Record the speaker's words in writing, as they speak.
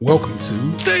Welcome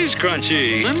to Stays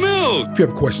Crunchy and Milk. If you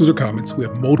have questions or comments, we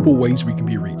have multiple ways we can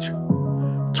be reached.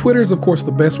 Twitter is, of course,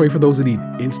 the best way for those that need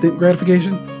instant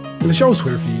gratification. And the show's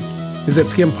Twitter feed is at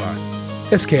SkimPod,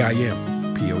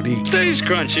 SKIMPOD. Stays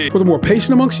Crunchy. For the more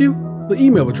patient amongst you, the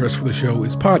email address for the show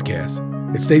is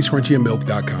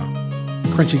podcast@stayscrunchyandmilk.com.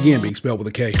 Crunchy again being spelled with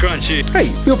a K. Crunchy. Hey,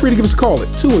 feel free to give us a call at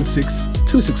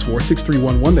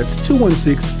 216-264-6311. That's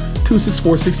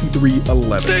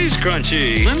 216-264-6311. Stays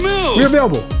Crunchy and Milk. We're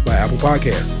available by Apple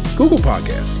Podcasts, Google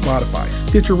Podcasts, Spotify,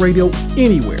 Stitcher Radio,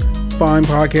 anywhere fine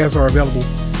podcasts are available.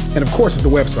 And of course, it's the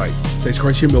website,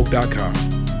 stayscrunchyandmilk.com.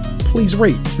 Please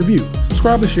rate, review,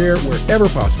 subscribe, and share wherever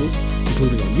possible,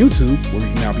 including on YouTube, where we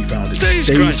can now be found at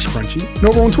Stays Crunchy. And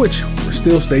over on Twitch, we're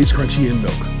still Stays Crunchy and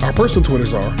Milk. Our personal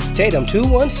Twitters are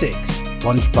Tatum216,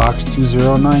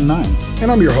 Lunchbox2099. And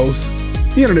I'm your host,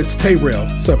 the internet's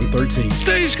Tayrel713.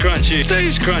 Stays Crunchy.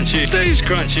 Stays Crunchy. Stays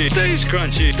Crunchy. Stays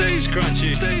Crunchy. Stays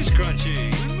Crunchy. Stays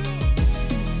Crunchy.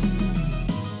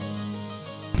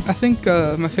 I think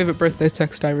my favorite birthday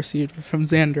text I received was from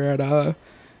Xander at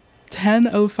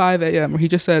 10:05 a.m. where he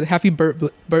just said, "Happy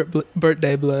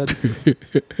birthday, blood."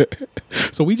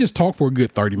 So we just talked for a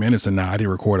good 30 minutes and now I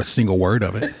didn't record a single word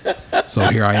of it. So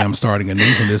here I am starting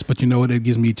anew from this, but you know what? It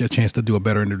gives me a chance to do a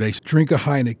better introduction. Drink a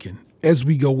Heineken as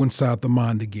we go inside the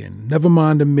mind again. Never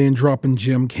mind the men dropping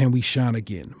gem, can we shine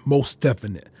again? Most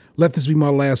definite. Let this be my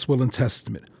last will and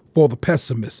testament. For the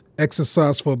pessimist,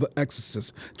 exercise for the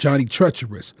exorcist, Johnny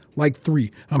treacherous, like 3,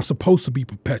 I'm supposed to be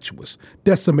perpetuous,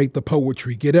 decimate the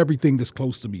poetry, get everything that's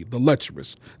close to me, the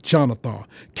lecherous, Jonathan,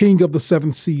 king of the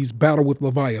 7 seas, battle with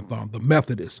Leviathan, the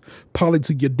Methodist, poly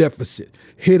to your deficit,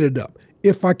 hit it up,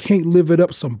 if I can't live it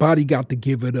up, somebody got to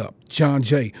give it up, John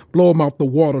Jay, blow him out the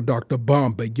water, Dr.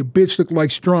 Bombay, your bitch look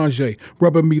like Strange,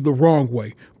 rubbing me the wrong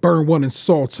way, burn one and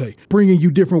saute, bringing you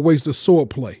different ways to sword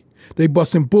play. They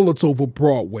busting bullets over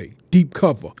Broadway, deep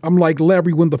cover. I'm like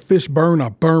Larry when the fish burn, I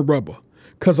burn rubber.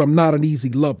 Cause I'm not an easy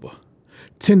lover.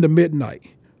 10 to midnight,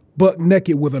 butt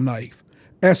naked with a knife.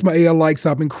 Ask my AL likes,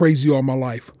 I've been crazy all my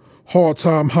life. Hard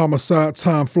time, homicide,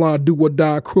 time fly, do or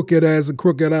die, crooked as a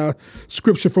crooked eye.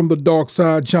 Scripture from the dark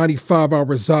side, Johnny 5 I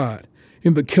reside.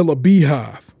 In the killer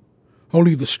beehive.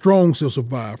 Only the strong shall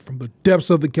survive. From the depths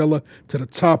of the killer to the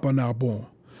top I'm now born.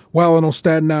 Wildin' on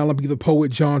Staten Island, be the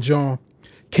poet John.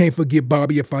 Can't forget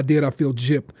Bobby, if I did, I feel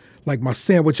gypped. Like my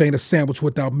sandwich ain't a sandwich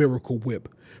without Miracle Whip.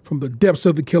 From the depths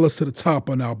of the killers to the top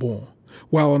I'm now born.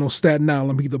 While on Staten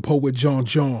Island, be the poet John.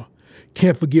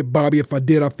 Can't forget Bobby, if I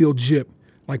did, I feel gypped.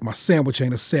 Like my sandwich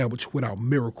ain't a sandwich without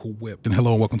Miracle Whip. And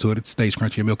hello and welcome to it. It's Stays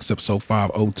Crunchy and Milk. It's episode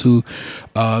 502.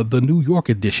 The New York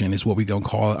edition is what we gonna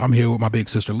call it. I'm here with my big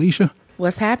sister, Leisha.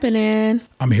 What's happening?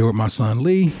 I'm here with my son,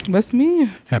 Lee. That's me.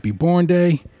 Happy Born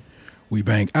Day. We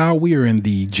bang out. We are in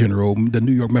the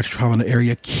New York metropolitan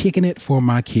area, kicking it for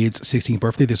my kid's 16th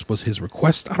birthday. This was his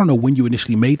request. I don't know when you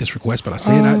initially made this request, but I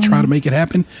said I'd try to make it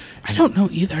happen. I don't know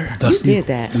either. You did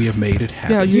that. We have made it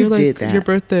happen. Yeah, You like, did that. Your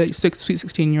birthday, sweet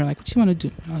 16, you're like, what do you want to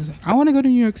do? And I was like, I want to go to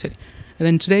New York City. And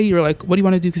then today you were like, what do you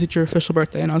want to do because it's your official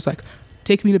birthday? And I was like,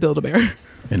 take me to Build-A-Bear.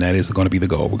 And that is going to be the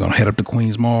goal. We're going to head up to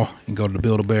Queens Mall and go to the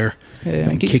Build-A-Bear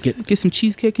and kick it. Get some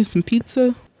cheesecake and some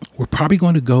pizza. We're probably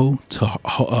going to go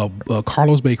to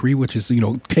Carlos Bakery, which is,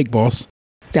 Cake Boss.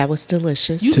 That was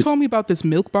delicious. You told me about this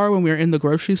milk bar when we were in the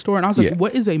grocery store, and I was like,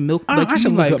 what is a milk bar? I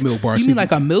should look up milk bars. You mean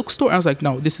like a milk store? I was like,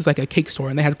 no, this is like a cake store.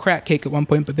 And they had crack cake at one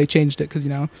point, but they changed it because,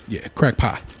 Yeah, crack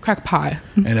pie. Crack pie.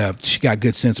 And she got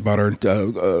good sense about her.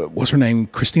 What's her name?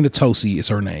 Christina Tosi is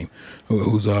her name,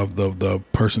 who's the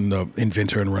person, the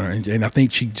inventor and runner. And I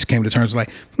think she just came to terms like,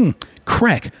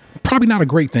 crack, probably not a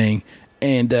great thing.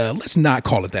 And let's not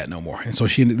call it that no more. And so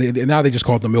now they just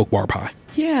call it the milk bar pie.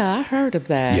 Yeah, I heard of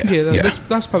that. Yeah,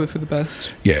 that's probably for the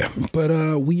best. Yeah,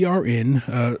 but we are in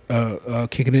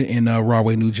kicking it in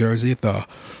Rahway, New Jersey at the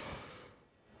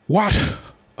Watt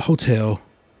Hotel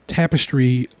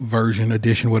Tapestry version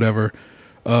edition, whatever,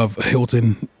 of Hilton. You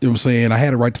know what I'm saying? I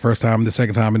had it right the first time. The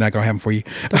second time, it's not going to happen for you.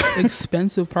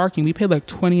 Expensive parking. We paid like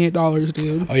 $28,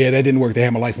 dude. Oh, yeah, that didn't work. They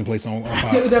had my license plate on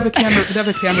file. They have a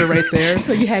camera right there.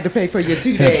 So you had to pay for your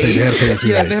 2 days.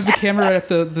 They have the camera right at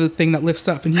the thing that lifts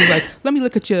up. And he's like, let me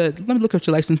look at your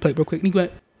license plate real quick. And he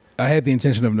went, I had the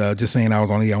intention of just saying I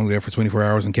was only there for 24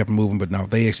 hours and kept it moving, but no,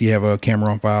 they actually have a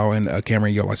camera on file and a camera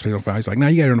in your license plate on file. He's like, no,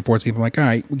 you got it on the 14th. I'm like, all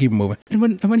right, we'll keep it moving. And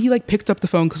when he like picked up the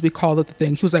phone because we called it the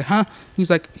thing, he was like, huh? He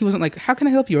wasn't like, how can I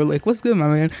help you? Or like, what's good, my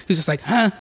man? He was just like, huh?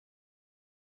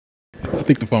 I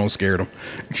think the phone scared him.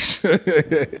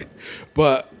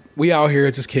 But we out here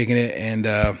just kicking it,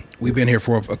 and we've been here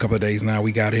for a couple of days now.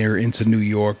 We got here into New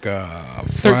York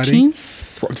Friday. 13th?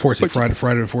 14th,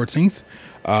 Friday the 14th.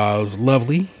 It was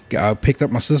lovely. I picked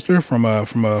up my sister from a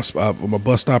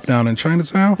bus stop down in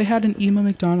Chinatown. They had an emo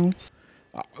McDonald's.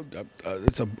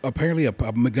 It's apparently a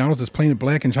McDonald's that's plain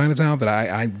black in Chinatown that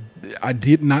I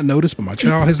did not notice, but my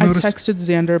child has noticed. I texted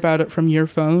Xander about it from your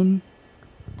phone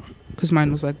because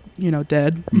mine was like,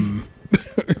 dead.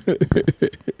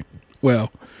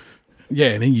 Well, yeah,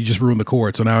 and then you just ruined the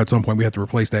cord. So now at some point we have to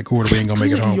replace that cord or we ain't gonna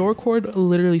make it home. Your cord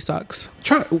literally sucks.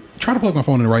 Try to plug my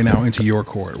phone in right now into your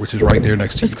cord, which is right there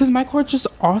next to you. It's because my cord's just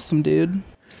awesome, dude.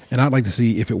 And I'd like to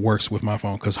see if it works with my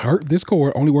phone because this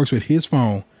cord only works with his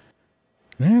phone.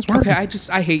 Yeah, it's working. Okay,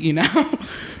 I hate you now.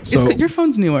 So your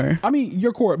phone's newer. I mean,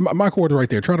 your cord, my cord is right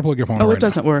there. Try to plug your phone in right now. Oh, it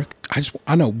doesn't work.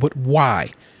 I know, but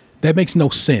why? That makes no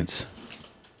sense.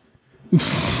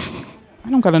 I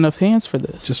don't got enough hands for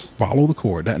this. Just follow the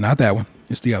cord. Not that one.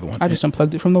 It's the other one. I just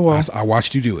unplugged it from the wall. I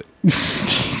watched you do it.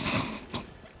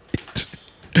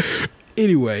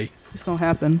 Anyway, it's gonna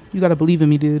happen. You gotta believe in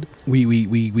me, dude. We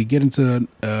get into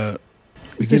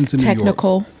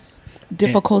technical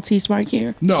difficulties right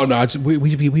here. No.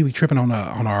 We be tripping on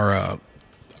our.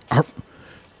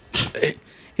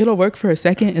 It'll work for a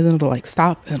second and then it'll like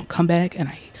stop and it'll come back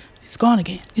and it's gone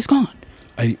again. It's gone.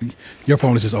 Your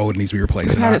phone is just old and needs to be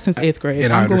replaced. I've had it since 8th grade.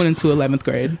 I'm going into 11th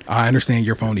grade. I understand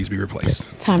your phone needs to be replaced.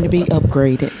 Time to be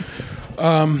upgraded.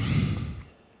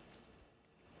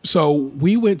 So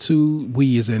we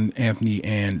as in Anthony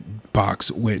and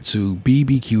Box went to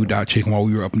BBQ.chicken while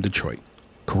we were up in Detroit.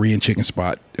 Korean chicken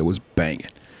spot. It was banging.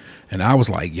 And I was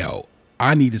like, yo,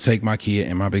 I need to take my kid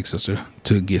and my big sister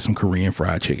to get some Korean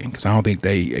fried chicken because I don't think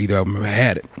they either of them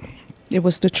had it. It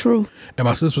was the truth. And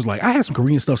my sister was like, I had some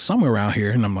Korean stuff somewhere around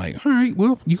here. And I'm like, all right,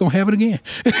 well, you going to have it again.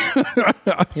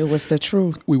 It was the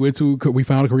truth. We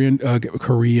found a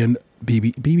Korean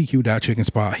BBQ.chicken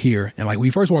spot here. And like, we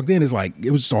first walked in, it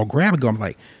was just all grab and go. I'm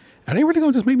like, are they really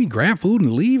going to just make me grab food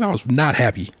and leave? I was not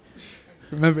happy.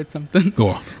 Remembered something. Go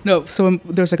on. No, so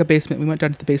there was like a basement. We went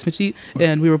down to the basement sheet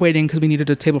and we were waiting because we needed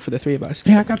a table for the three of us.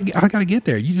 Yeah, I gotta get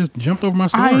there. You just jumped over my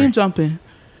story. I ain't jumping.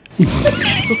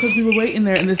 Because we were waiting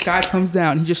there and this guy comes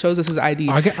down. He just shows us his ID.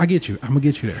 I get you. I'm gonna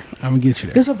get you there.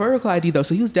 It's a vertical ID though,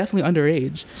 so he was definitely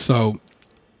underage. So,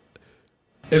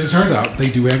 as it turns out, they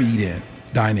do have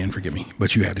dine in, forgive me,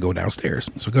 but you had to go downstairs.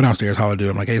 So go downstairs, holler, dude.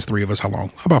 I'm like, hey, it's three of us. How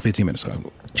long? About 15 minutes. So I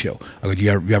go, chill. I go, you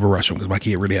have a restroom because my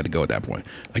kid really had to go at that point.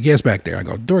 Like, yeah, it's back there. I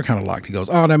go, door kind of locked. He goes,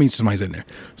 oh, that means somebody's in there.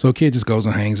 So kid just goes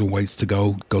and hangs and waits to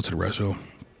go to the restroom.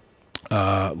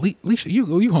 Leisha,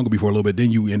 you hungry before a little bit,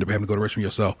 then you end up having to go to the restroom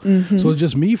yourself. Mm-hmm. So it's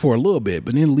just me for a little bit,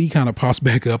 but then Lee kind of pops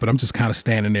back up, and I'm just kind of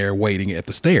standing there waiting at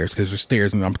the stairs because there's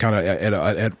stairs, and I'm kind of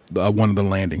at one of the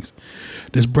landings.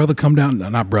 This brother come down,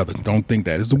 not brother, don't think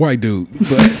that, it's a white dude,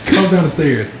 but he comes down the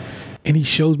stairs, and he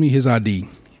shows me his ID,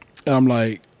 and I'm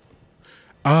like,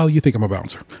 oh, you think I'm a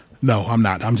bouncer? No, I'm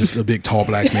not. I'm just a big, tall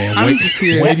black man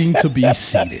waiting to be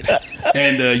seated.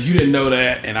 And you didn't know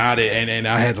that, and I did, and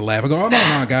I had to laugh. I go, "Oh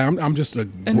no, guy, I'm just a."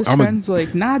 And his friend's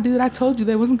like, "Nah, dude, I told you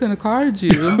they wasn't gonna card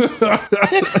you."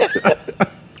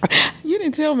 You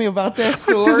didn't tell me about that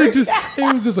story.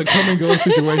 It was just a come and go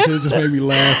situation. It just made me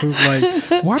laugh. It was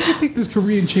like, why do you think this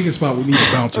Korean chicken spot would need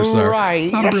a bouncer, sir? Right.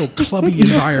 It's not a real clubby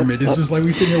environment. It's just like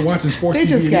we sitting here watching sports They TV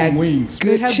just and got eating wings.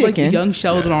 They had like Young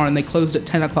Sheldon on, and they closed at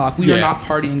 10 o'clock. We are not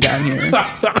partying down here.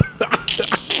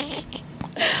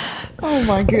 Oh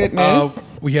my goodness.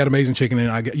 We had amazing chicken,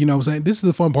 and you know what I'm saying? This is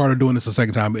the fun part of doing this the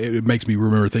second time. It makes me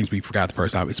remember things we forgot the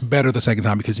first time. It's better the second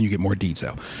time because you get more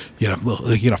detail. You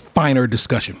get a finer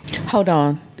discussion. Hold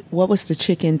on. What was the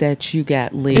chicken that you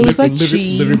got, Lee? It was like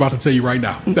literally about to tell you right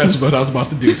now. That's what I was about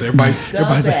to do. So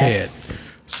everybody's ahead.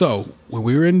 So when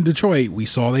we were in Detroit, we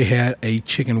saw they had a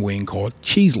chicken wing called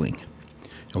Cheeseling.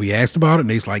 And we asked about it, and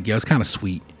they's like, yeah, it's kind of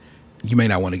sweet. You may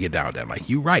not want to get down with that. I'm like,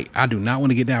 you're right. I do not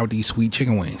want to get down with these sweet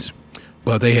chicken wings.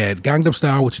 But they had Gangnam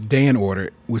Style, which Dan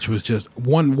ordered, which was just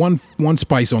one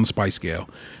spice on the spice scale.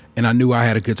 And I knew I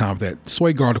had a good time with that.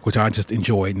 Soy garlic, which I just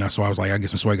enjoyed. And so I was like, I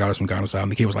get some soy garlic, some Gangnam Style.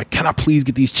 And the kid was like, can I please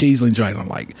get these cheeseling joints? I'm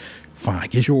like, fine,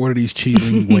 get your order these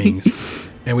cheeseling wings.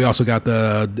 And we also got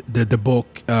the bulk,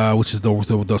 which is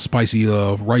the spicy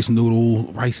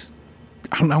rice.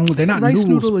 I don't know, they're not rice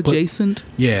noodles, noodle adjacent.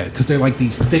 Yeah, because they're like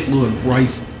these thick little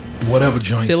rice whatever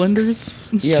joints. Cylinders?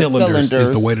 Yeah, cylinders is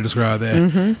the way to describe that.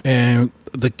 Mm-hmm. And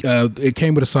it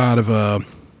came with a side of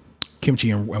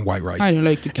kimchi and white rice. I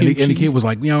like the kimchi. And the kid was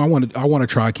like, I want to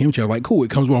try kimchi. I'm like, cool,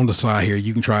 it comes on the side here.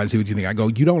 You can try it and see what you think. I go,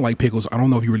 you don't like pickles. I don't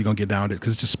know if you're really going to get down with it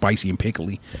because it's just spicy and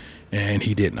pickly. And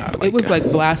he did not. It was like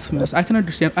blasphemous. I can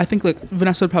understand. I think like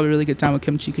Vanessa would probably really get down with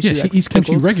kimchi because she eats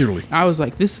kimchi regularly. I was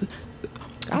like, this.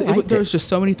 There was just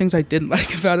so many things I didn't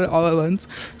like about it all at once.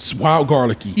 It's wild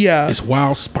garlicky. Yeah. It's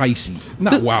wild spicy.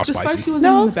 Not wild The spicy. spicy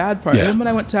wasn't even the bad part. Yeah. And then when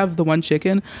I went to have the one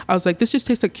chicken, I was like, this just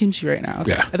tastes like kimchi right now.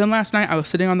 Yeah. And then last night I was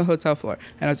sitting on the hotel floor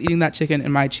and I was eating that chicken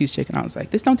and my cheese chicken. I was like,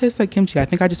 this don't taste like kimchi. I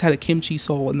think I just had a kimchi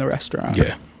soul in the restaurant.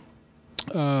 Yeah.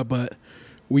 But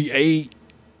we ate,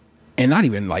 and not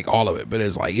even like all of it, but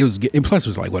it's like and plus it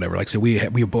was like whatever. Like I said,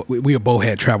 we both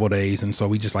had travel days, and so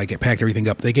we just like packed everything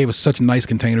up. They gave us such nice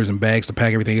containers and bags to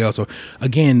pack everything else. So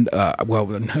again,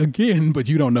 but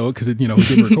you don't know it because we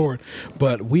didn't record.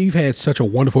 But we've had such a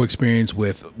wonderful experience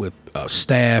with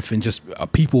staff and just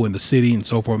people in the city and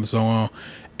so forth and so on,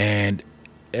 and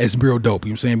it's real dope. You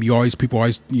know what I'm saying? People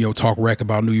always talk wreck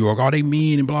about New York. Oh, they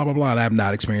mean and blah blah blah. And I have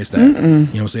not experienced that. You know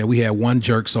what I'm saying? We had one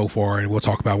jerk so far, and we'll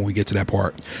talk about when we get to that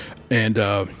part. And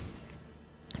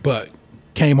but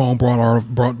came home,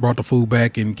 brought the food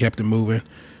back, and kept it moving.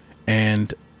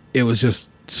 And it was just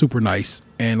super nice.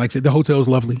 And like I said, the hotel is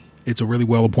lovely. It's a really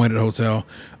well appointed hotel.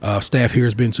 Staff here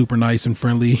has been super nice and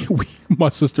friendly. My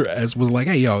sister was like,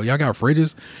 "Hey, y'all got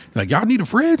fridges? Like, y'all need a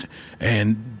fridge?"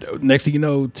 And next thing you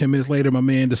know, 10 minutes later, my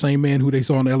man, the same man who they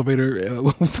saw in the elevator,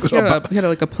 he had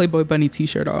like a Playboy Bunny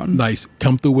T-shirt on. Nice,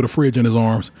 come through with a fridge in his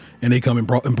arms, and they come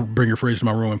and bring your fridge to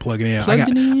my room and plug it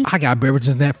in. I got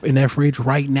beverages in that fridge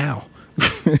right now.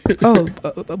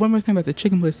 One more thing about the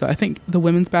chicken place though. I think the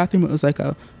women's bathroom, it was like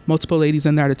a multiple ladies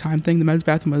in there at a time thing. The men's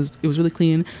bathroom was really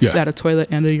clean. Yeah. They had a toilet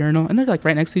and a urinal, and they're like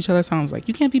right next to each other. So I was like,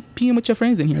 you can't be peeing with your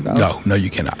friends in here though. No, you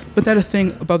cannot. But they had a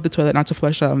thing above the toilet not to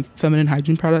flush feminine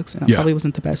hygiene products, and that probably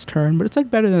wasn't the best term, but it's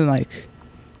like better than like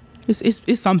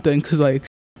it's something, because like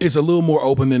it's a little more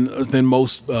open than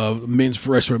most men's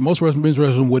restaurants. Most men's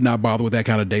restaurants would not bother with that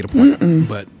kind of data point,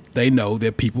 but they know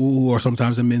that people who are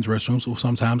sometimes in men's restrooms will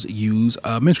sometimes use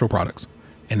menstrual products,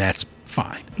 and that's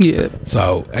fine. Yeah.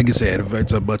 So, like I said,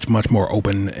 it's a much more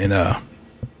open and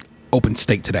open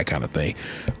state to that kind of thing.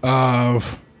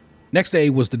 Next day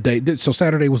was the day. So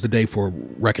Saturday was the day for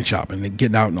wrecking shopping and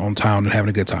getting out on town and having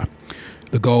a good time.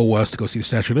 The goal was to go see the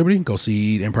Statue of Liberty, go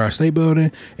see the Empire State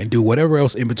Building, and do whatever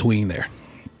else in between there.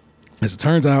 As it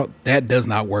turns out, that does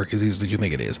not work as easy as you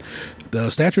think it is. The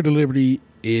Statue of Liberty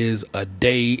is a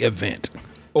day event,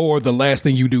 or the last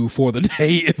thing you do for the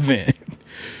day event.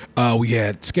 We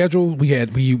had scheduled. We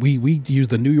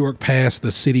used the New York Pass,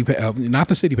 the city, not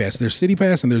the city pass. There's city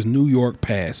pass and there's New York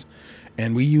Pass,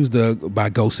 and we used the by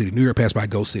Go City, New York Pass by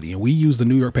Go City, and we used the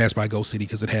New York Pass by Go City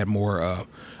because it had more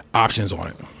options on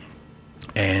it,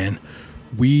 and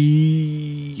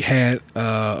we had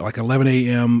like 11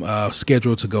 a.m.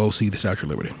 Scheduled to go see the Statue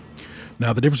of Liberty.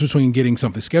 Now, the difference between getting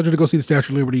something scheduled to go see the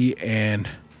Statue of Liberty and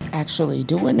actually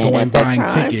doing it at that buying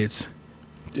time. tickets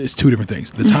is two different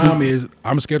things. The time is,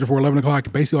 I'm scheduled for 11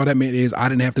 o'clock. Basically, all that meant is I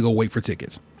didn't have to go wait for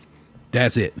tickets.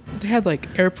 That's it. they had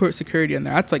like airport security in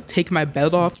there. I had to like take my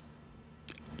belt off.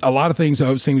 A lot of things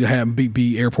seem to have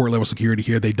be airport level security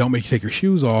here. They don't make you take your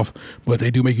shoes off, but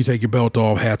they do make you take your belt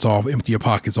off, hats off, empty your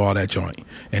pockets, all that joint,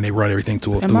 and they run everything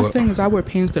to it. And my thing is, I wear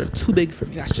pants that are too big for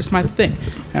me. That's just my thing.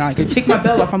 And I can take my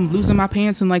belt off, I'm losing my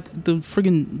pants in like the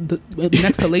friggin'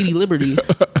 next to Lady Liberty.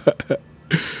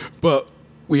 But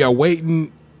we are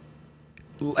waiting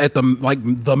at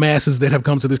the masses that have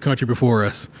come to this country before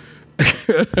us.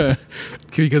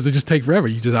 Because it just takes forever.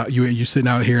 You're sitting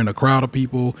out here in a crowd of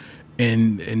people.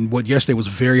 And what yesterday was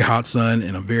a very hot sun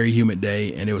and a very humid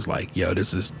day, and it was like, yo,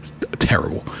 this is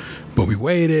terrible. But we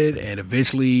waited, and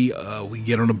eventually we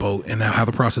get on a boat. And now how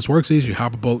the process works is you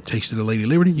hop a boat, takes you to the Lady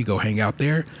Liberty, you go hang out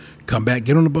there, come back,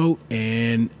 get on the boat,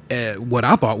 and what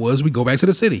I thought was we go back to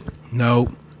the city. No,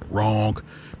 wrong.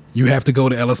 You have to go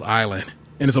to Ellis Island.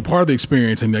 And it's a part of the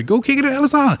experience. And like, go kick it at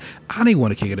Ellis Island. I didn't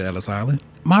want to kick it at Ellis Island.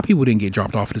 My people didn't get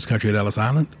dropped off in this country at Ellis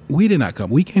Island. We did not come.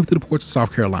 We came through the ports of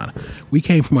South Carolina. We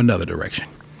came from another direction,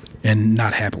 and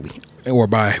not happily or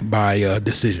by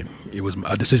decision. It was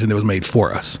a decision that was made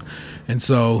for us. And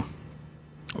so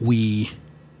we,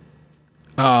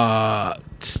 so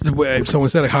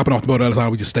instead of hopping off the boat at Ellis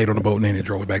Island, we just stayed on the boat and then it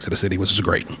drove it back to the city, which was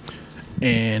great.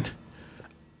 And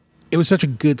it was such a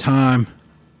good time.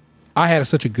 I had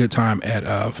such a good time at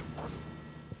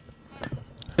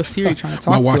Siri trying to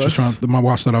talk to us. My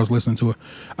watch thought I was listening to it.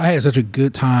 I had such a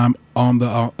good time on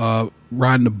the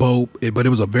riding the boat, but it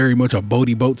was a very much a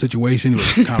boaty boat situation. It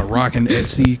was kind of rocking at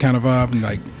sea kind of vibe, and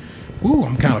like, ooh,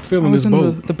 I'm kind of feeling this boat. I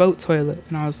was in the boat toilet,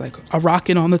 and I was like, a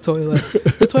rocking on the toilet.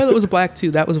 The toilet was black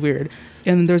too. That was weird.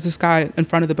 And there's this guy in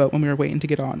front of the boat when we were waiting to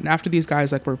get on. And after these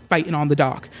guys like were fighting on the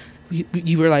dock,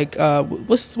 you were like,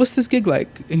 what's this gig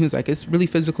like? And he was like, it's really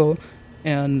physical.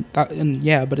 and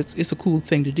yeah, but it's a cool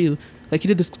thing to do. Like he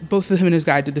did this, both of him and his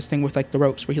guy did this thing with like the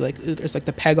ropes where he like there's like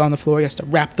the peg on the floor, he has to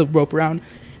wrap the rope around,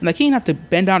 and like he didn't have to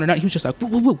bend down or not. He was just like woo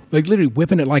woo woo, like literally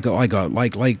whipping it like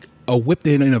a whipped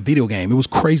it in a video game. It was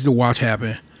crazy to watch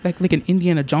happen. like an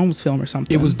Indiana Jones film or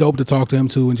something. It was dope to talk to him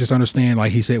too and just understand.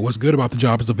 Like he said, what's good about the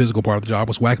job is the physical part of the job.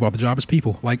 What's whack about the job is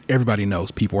people. Like everybody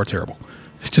knows, people are terrible.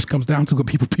 It just comes down to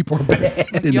people are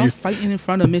bad. Like, y'all fighting in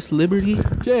front of Miss Liberty.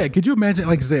 Yeah, could you imagine?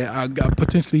 Like I said, I got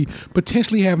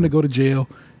potentially having to go to jail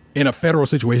in a federal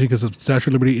situation because the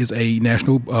Statue of Liberty is a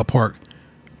national park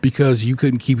because you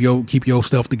couldn't keep your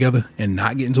stuff together and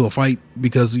not get into a fight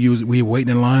because we were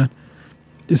waiting in line.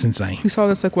 It's insane. We saw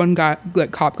this like one guy,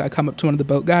 like cop guy, come up to one of the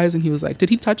boat guys, and he was like, "Did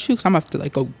he touch you? Because I'm gonna have to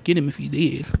like go get him if he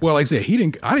did." Well, like I said,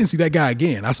 I didn't see that guy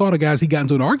again. I saw the guys he got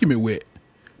into an argument with,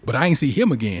 but I ain't see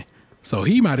him again. So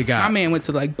he might have got. My man went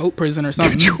to like boat prison or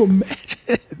something. Could you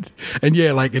imagine? And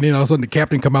yeah, like, and then all of a sudden the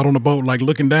captain come out on the boat, like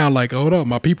looking down, like, "Hold up,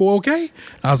 my people okay?"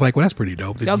 I was like, "Well, that's pretty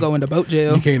dope." Y'all go into boat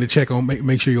jail. You came to check on,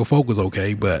 make sure your folk was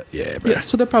okay, but yeah. Yeah,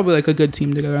 so they're probably like a good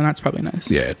team together, and that's probably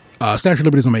nice. Yeah, Statue of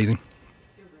Liberty is amazing.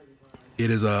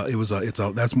 It's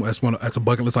a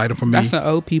bucket list item for me. That's an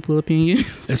old people opinion.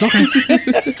 It's okay.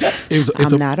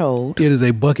 I'm not old. It is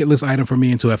a bucket list item for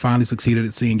me, until I finally succeeded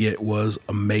at seeing it. Was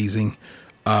amazing.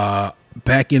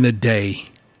 Back in the day,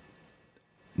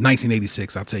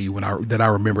 1986, I'll tell you I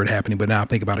remember it happening, but now I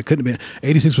think about it, couldn't have been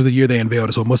 86 was the year they unveiled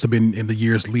it, so it must have been in the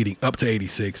years leading up to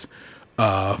 86.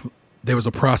 There was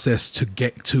a process to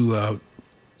get to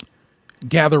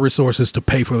gather resources to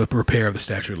pay for the repair of the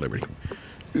Statue of Liberty.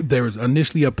 There was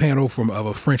initially a panel of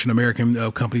a French and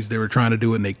American companies. They were trying to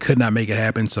do it, and they could not make it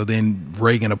happen. So then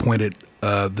Reagan appointed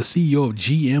the CEO of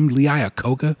GM, Lee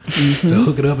Iacocca, to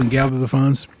hook it up and gather the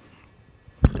funds.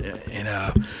 And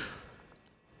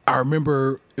I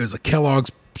remember it was a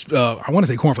Kellogg's. I want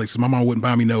to say cornflakes. My mom wouldn't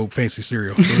buy me no fancy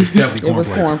cereal. So it was definitely It was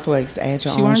cornflakes. cornflakes. Add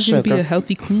your She own wanted you to be a sugar.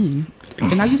 healthy queen.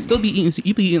 And now you still be eating. So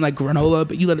you be eating like granola,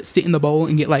 but you let it sit in the bowl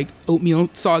and get like oatmeal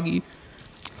soggy.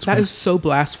 That is so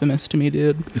blasphemous to me,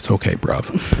 dude. It's okay, bruv.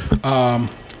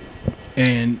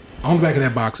 And on the back of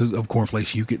that box of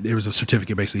cornflakes, there was a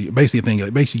certificate, basically a thing.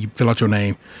 Basically, you fill out your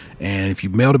name, and if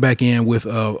you mailed it back in with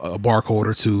a barcode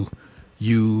or two,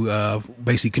 you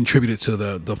basically contributed to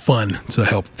the fund to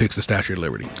help fix the Statue of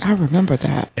Liberty. I remember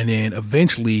that. And then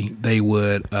eventually they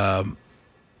would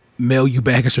mail you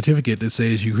back a certificate that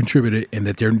says you contributed and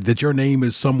that your name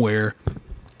is somewhere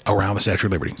around the Statue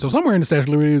of Liberty. So somewhere in the Statue of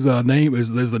Liberty is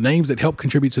there's the names that help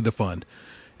contribute to the fund.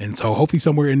 And so hopefully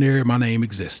somewhere in there my name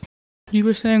exists. You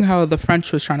were saying how the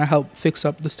French was trying to help fix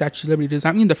up the Statue of Liberty. Does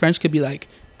that mean the French could be like,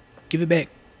 give it back?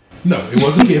 No, it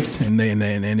was a gift, and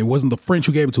it wasn't the French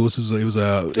who gave it to us. It was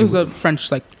a French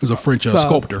French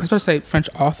sculptor. I was going to say French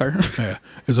author. Yeah,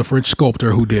 it was a French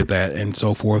sculptor who did that, and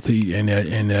so forth. He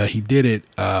did it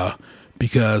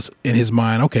because in his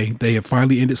mind, okay, they have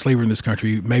finally ended slavery in this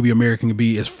country. Maybe America can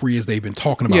be as free as they've been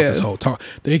talking about this whole talk.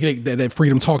 That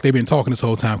freedom talk they've been talking this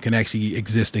whole time can actually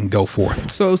exist and go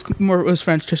forth. So it was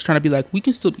French just trying to be like, we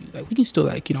can still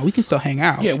hang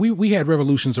out. Yeah, we had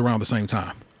revolutions around the same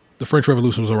time. The French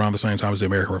Revolution was around the same time as the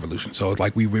American Revolution. So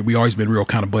like we always been real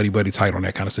kind of buddy tight on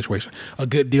that kind of situation. A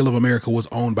good deal of America was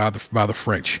owned by the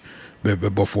French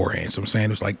beforehand. So I'm saying it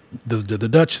was like the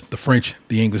Dutch, the French,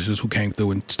 the Englishes who came through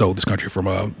and stole this country from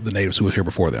the natives who was here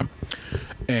before them.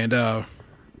 And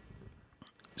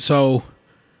so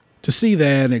to see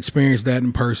that and experience that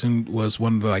in person was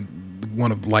one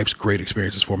of life's great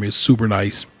experiences for me. It's super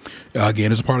nice.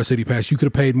 Again, as a part of City Pass, you could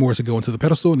have paid more to go into the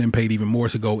pedestal and then paid even more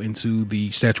to go into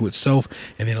the statue itself,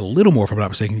 and then a little more, if I'm not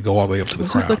mistaken, to go all the way up to the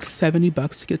crown. Was it like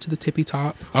 $70 to get to the tippy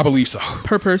top? I believe so.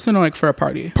 Per person or like for a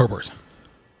party? Per person.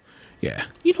 Yeah.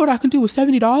 You know what I can do with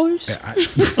 $70? Yeah,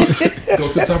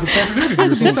 go to the top of the statue. I can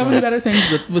do so many better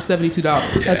things with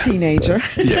 $72. A teenager.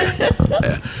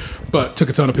 Yeah. But took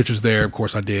a ton of pictures there. Of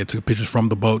course, I did. Took pictures from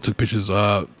the boat. Took pictures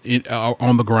on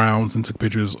the grounds, and took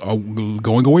pictures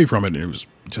going away from it. And it was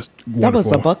just wonderful. That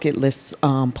was a bucket list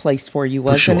place for you,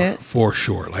 wasn't it? For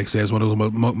sure. Like I said, it's one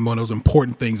of those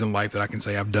important things in life that I can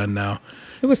say I've done now.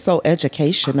 It was so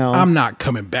educational. I'm not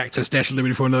coming back to Statue of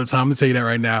Liberty for another time. I'm going to tell you that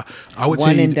right now. I would One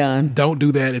tell you, and done. Don't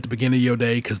do that at the beginning of your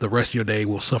day, because the rest of your day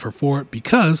will suffer for it.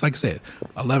 Because, like I said,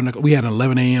 we had an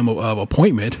 11 a.m. of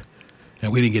appointment,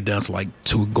 and we didn't get done until like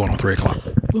 2, going on 3 o'clock.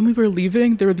 when we were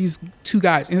leaving, there were these two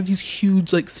guys and these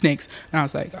huge like snakes, and I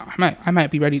was like, oh, I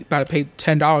might be ready about to pay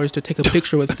 $10 to take a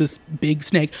picture with this big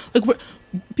snake. Like,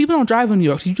 people don't drive in New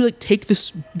York, so you like take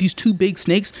these two big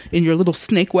snakes in your little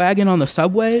snake wagon on the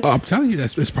subway. Oh, I'm telling you,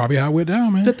 that's probably how it went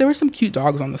down, man. But there were some cute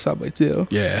dogs on the subway too.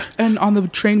 Yeah. And on the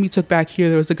train we took back here,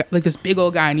 there was a guy, like this big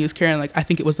old guy, and he was carrying like, I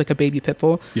think it was like a baby pit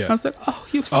bull. Yeah. I was like, oh,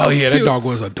 he was so cute. That dog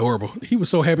was adorable. He was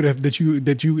so happy that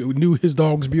you knew his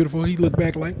dog was beautiful. He looked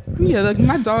back like, yeah, like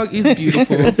my dog is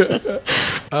beautiful.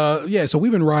 So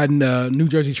we've been riding New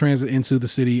Jersey Transit into the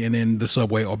city and then the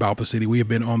subway about the city. We have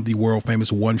been on the world famous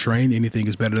one train. Anything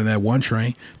is better than that one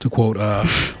train, to quote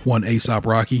one Aesop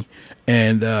Rocky.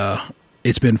 And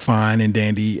it's been fine and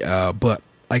dandy. But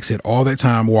like I said, all that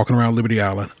time walking around Liberty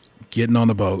Island, getting on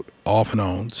the boat, off and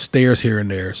on, stairs here and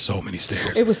there, so many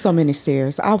stairs. It was so many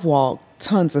stairs. I've walked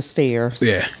tons of stairs.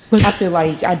 Yeah. I feel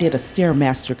like I did a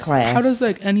Stairmaster class. How does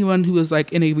like anyone who is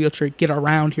like in a wheelchair get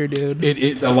around here, dude?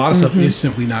 A lot of stuff is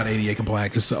simply not ADA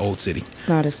compliant because it's an old city. It's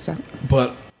not as simple.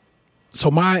 But so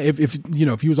if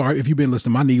you've been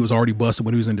listening, my knee was already busted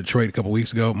when he was in Detroit a couple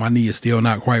weeks ago. My knee is still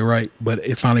not quite right, but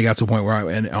it finally got to a point where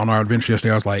and on our adventure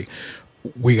yesterday, I was like,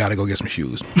 we got to go get some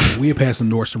shoes. We had passed the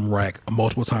Nordstrom rack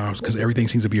multiple times because everything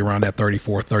seems to be around that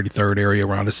 34th, 33rd area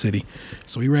around the city.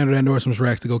 So we ran to that Nordstrom's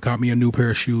rack to go cop me a new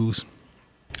pair of shoes.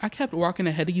 I kept walking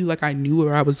ahead of you like I knew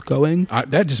where I was going.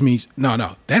 That just means,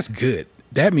 no, that's good.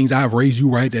 That means I've raised you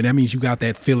right there. That means you got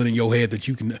that feeling in your head that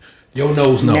you can, your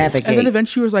nose knows. Navigate. And then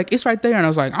eventually you was like, it's right there. And I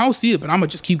was like, I don't see it, but I'm going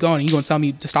to just keep going. And you're going to tell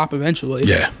me to stop eventually.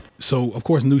 Yeah. So, of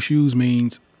course, new shoes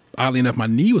means, oddly enough, my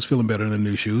knee was feeling better than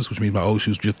new shoes, which means my old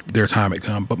shoes, just their time had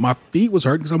come. But my feet was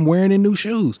hurting because I'm wearing in new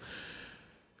shoes.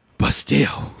 But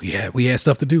still, yeah, we had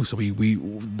stuff to do. So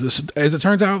as it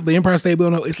turns out, the Empire State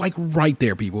Building, it's like right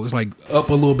there, people. It's like up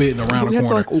a little bit and around the corner. We had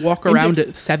to like walk around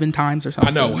it 7 times or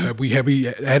something. I know. We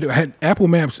had Apple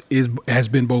Maps has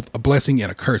been both a blessing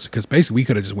and a curse because basically we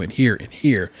could have just went here,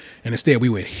 and instead we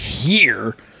went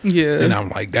here. Yeah. And I'm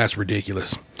like, that's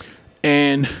ridiculous.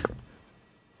 And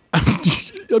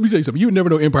let me tell you something. You would never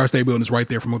know Empire State Building is right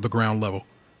there from the ground level.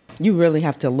 You really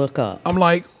have to look up. I'm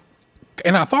like,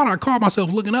 and I thought I caught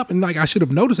myself looking up and like I should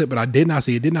have noticed it, but I did not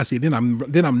see it. Then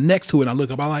I'm next to it and I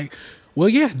look up. I'm like, well,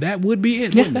 yeah, that would be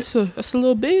it. Yeah, that's a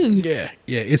little big. Yeah.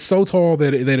 It's so tall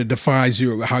that it defies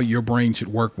how your brain should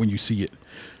work when you see it.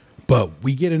 But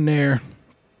we get in there,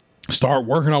 start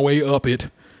working our way up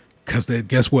it. Because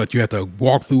guess what? You have to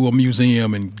walk through a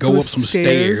museum and go up some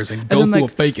stairs and go through a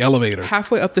fake elevator.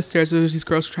 Halfway up the stairs, there was these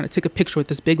girls trying to take a picture with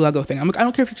this big Lego thing. I'm like, I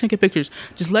don't care if you're taking pictures.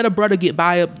 Just let a brother get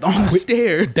by up on the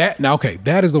stairs.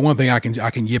 That is the one thing I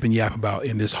can yip and yap about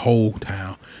in this whole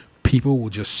town. People will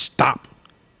just stop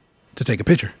to take a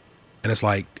picture. And it's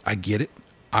like, I get it.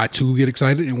 I too get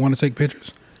excited and want to take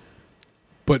pictures.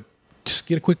 But just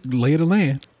get a quick lay of the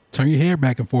land. Turn your hair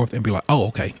back and forth and be like, oh,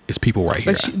 okay, it's people right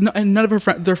here. And none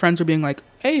of their friends are being like,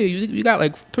 hey, you got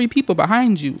like 3 people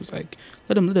behind you. It's like,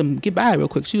 let them get by real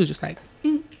quick. She was just like,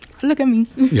 look at me.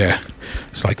 Yeah.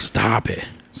 It's like, stop it.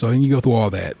 So then you go through all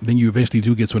that. Then you eventually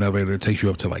do get to an elevator that takes you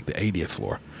up to like the 80th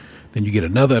floor. Then you get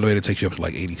another elevator that takes you up to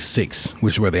like 86,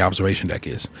 which is where the observation deck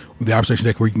is. The observation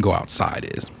deck where you can go outside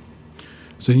is.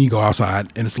 So then you go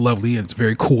outside and it's lovely and it's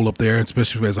very cool up there,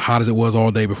 especially as hot as it was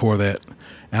all day before that.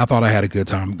 And I thought I had a good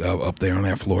time up there on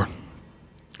that floor.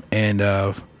 And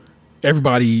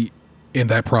everybody in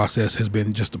that process has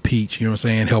been just a peach, you know what I'm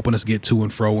saying, helping us get to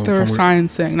and fro. And there were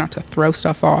signs saying not to throw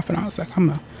stuff off, and I was like, I'm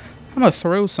gonna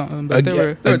throw something, but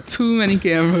there were too many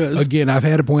cameras. Again, I've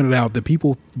had to point it out that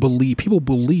people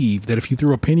believe that if you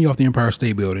threw a penny off the Empire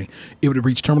State Building, it would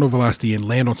reach terminal velocity and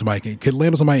land on somebody, could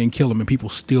land on somebody and kill them, and people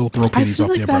still throw pennies off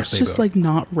the Empire State Building. That's just like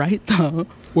not right though.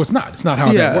 Well, it's not. It's not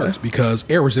how that works because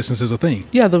air resistance is a thing.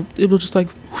 Yeah, it will just like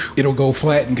it'll go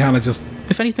flat and kind of just.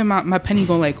 If anything, my penny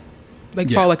gonna like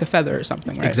fall like a feather or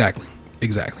something, right?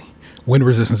 Exactly. Wind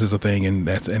resistance is a thing,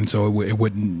 and so it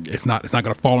wouldn't. It's not going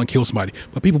to fall and kill somebody,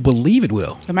 but people believe it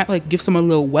will. It might like give someone a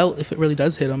little welt if it really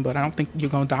does hit them, but I don't think you're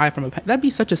going to die from a penny. That'd be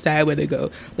such a sad way to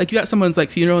go. Like you got someone's like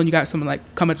funeral, and you got someone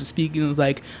like come up to speak, and it's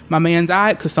like my man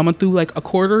died because someone threw like a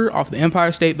quarter off the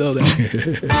Empire State Building.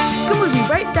 We'll be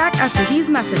right back after these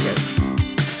messages.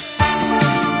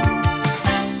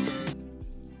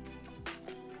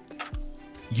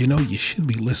 You know, you should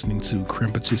be listening to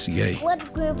Creme Patissier. What's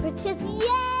Creme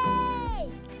Patissier?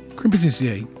 Creme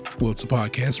Patissier, well, it's a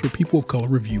podcast where people of color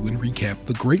review and recap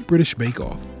the Great British Bake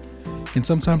Off, and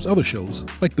sometimes other shows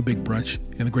like The Big Brunch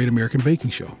and The Great American Baking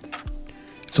Show.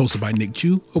 It's hosted by Nick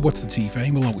Chu of What's the Tea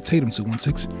fame, along with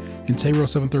Tatum216 and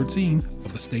Tayro713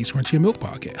 of the Stays Crunchy and Milk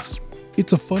podcast.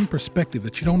 It's a fun perspective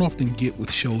that you don't often get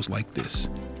with shows like this,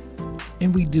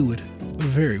 and we do it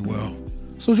very well.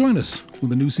 So join us when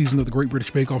the new season of the Great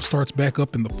British Bake Off starts back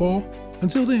up in the fall.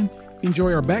 Until then,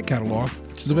 enjoy our back catalog,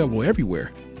 which is available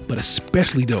everywhere, but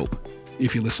especially dope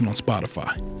if you listen on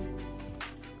Spotify.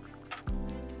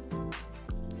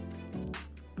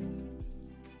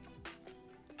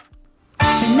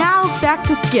 And now back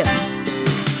to Skip.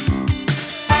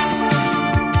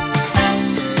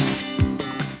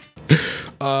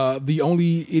 The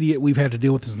only idiot we've had to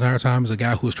deal with this entire time is a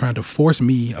guy who was trying to force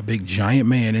me, a big giant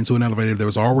man, into an elevator that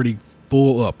was already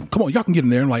full up. Come on, y'all can get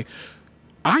in there. And like,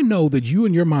 I know that you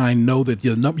in your mind know that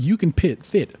you can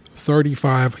fit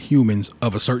 35 humans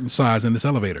of a certain size in this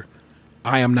elevator.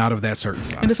 I am not of that certain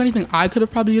size. And if anything, I could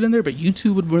have probably get in there, but you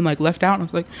two would have been like left out. And I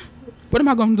was like, what am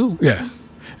I going to do? Yeah.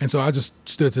 And so I just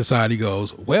stood to the side. He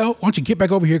goes, well, why don't you get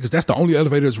back over here? Because that's the only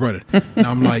elevator that's running. And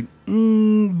I'm like,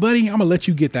 buddy, I'm going to let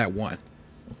you get that one.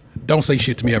 Don't say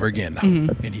shit to me ever again. No.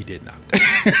 Mm-hmm. And he did not.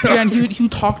 Yeah, and he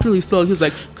talked really slow. He was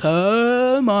like,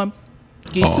 come on,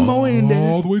 get some more in there.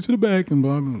 All the way to the back. And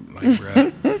I'm like,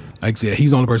 bruh. Like I said,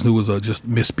 he's the only person who was just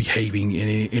misbehaving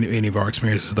in any of our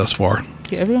experiences thus far.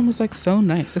 Yeah, everyone was like so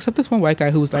nice. Except this one white guy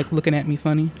who was like looking at me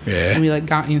funny. Yeah. And we like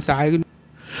got inside.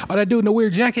 Oh, that dude in the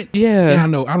weird jacket? Yeah. I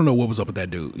know. I don't know what was up with that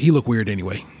dude. He looked weird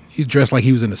anyway. He dressed like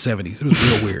he was in the 70s. It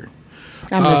was real weird.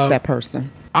 I miss that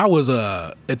person. I was,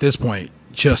 at this point,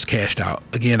 just cashed out.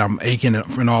 Again, I'm aching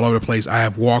and all over the place. I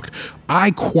have walked.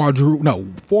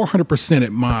 400%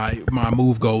 at my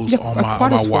move goals on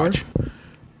my watch.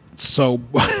 So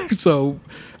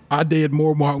I did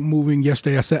more moving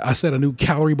yesterday. I set a new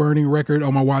calorie burning record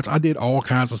on my watch. I did all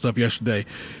kinds of stuff yesterday,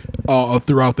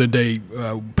 throughout the day,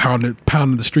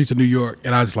 pounding the streets of New York.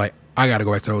 And I was like, I got to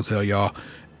go back to the hotel, y'all.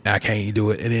 I can't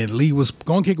do it. And then Lee was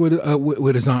going to kick with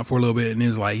his aunt for a little bit, and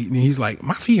he's like,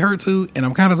 my feet hurt too, and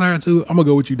I'm kind of tired too. I'm gonna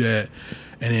go with you, Dad.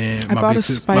 And then I bought a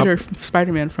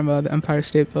Spider-Man from the Empire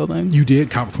State Building. You did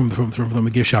cop from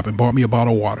the gift shop and bought me a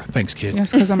bottle of water. Thanks, kid.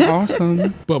 Yes, because I'm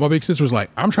awesome. But my big sister was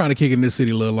like, I'm trying to kick in this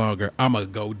city a little longer. I'm gonna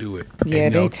go do it. Yeah,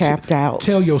 and, they tapped out.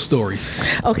 Tell your stories.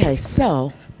 Okay,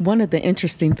 so one of the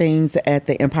interesting things at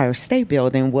the Empire State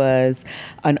Building was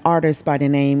an artist by the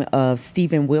name of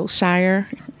Stephen Wilshire,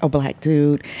 a black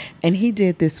dude, and he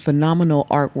did this phenomenal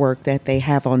artwork that they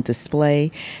have on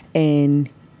display. And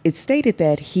it stated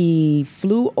that he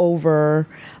flew over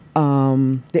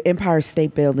the Empire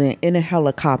State Building in a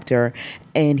helicopter,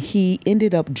 and he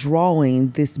ended up drawing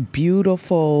this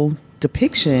beautiful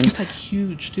depiction. It's like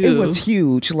huge too. It was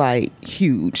huge, like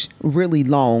huge, really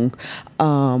long.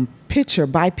 Picture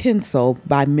by pencil,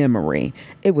 by memory.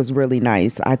 It was really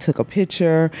nice. I took a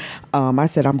picture. I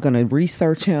said, I'm going to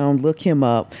research him, look him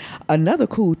up. Another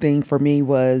cool thing for me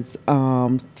was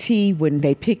when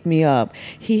they picked me up,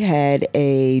 he had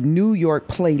a New York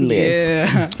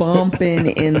playlist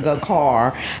bumping in the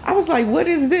car. I was like, what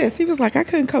is this? He was like, I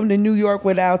couldn't come to New York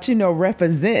without,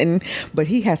 representing. But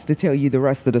he has to tell you the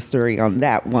rest of the story on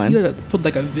that one. You put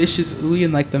like a vicious ooey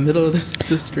in like the middle of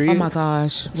the street. Oh my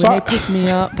gosh. When they picked me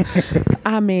up,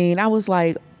 I mean, I was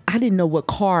like, I didn't know what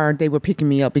car they were picking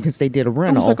me up because they did a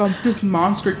rental. It was like on this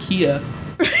monster Kia.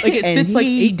 Like it and fits like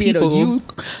 8 people.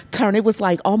 U-turn. It was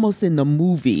like almost in the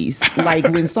movies, like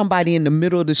when somebody in the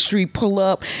middle of the street pull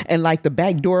up and like the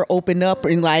back door open up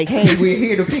and like, hey, we're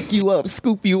here to pick you up,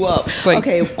 scoop you up. Like,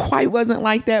 okay, it quite wasn't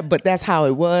like that, but that's how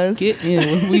it was. Get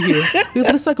in, we here.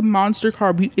 It's like a monster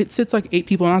car. It sits like 8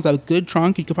 people, and it has a good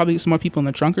trunk. You could probably get some more people in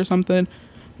the trunk or something.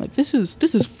 Like this is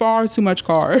far too much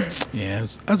car. Yeah,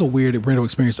 that's a weird rental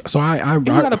experience. So I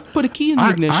gotta put a key in the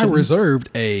ignition. I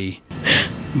reserved a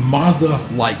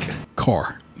Mazda-like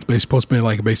car. It's supposed to be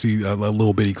like basically a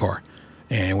little bitty car.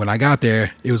 And when I got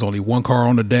there, it was only one car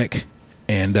on the deck,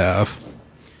 and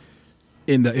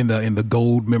in the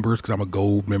gold members, because I'm a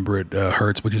gold member at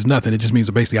Hertz, which is nothing. It just means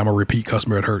that basically I'm a repeat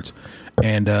customer at Hertz.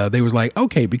 And they was like,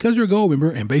 okay, because you're a gold member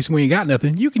and basically when you got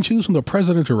nothing, you can choose from the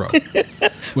presidential row.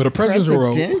 Well, the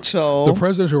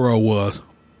presidential row was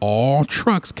all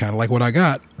trucks, kind of like what I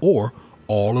got, or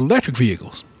all electric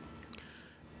vehicles.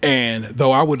 And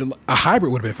though a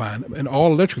hybrid would have been fine, an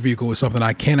all electric vehicle is something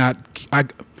I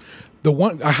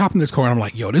hop in this car and I'm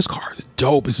like, yo, this car is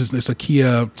dope. It's a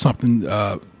Kia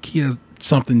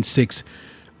something 6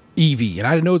 EV, and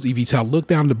I didn't know it was EV, so I looked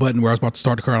down the button where I was about to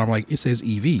start the car and I'm like, it says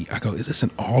EV. I go, is this an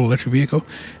all electric vehicle?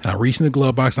 And I reach in the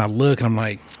glove box and I look and I'm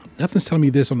like, nothing's telling me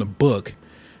this on the book.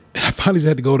 And I finally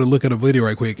had to go to look at a video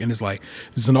right quick, and it's like,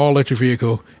 this is an all electric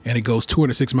vehicle and it goes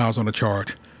 206 miles on the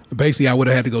charge. Basically, I would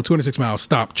have had to go 206 miles,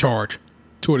 stop, charge,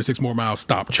 206 more miles,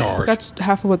 stop, charge. That's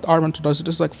half of what our rental does. It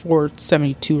does like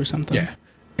 472 or something. Yeah.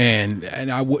 And and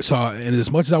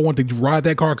as much as I wanted to ride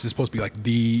that car, because it's supposed to be like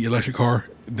the electric car,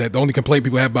 that the only complaint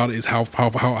people have about it is how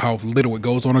little it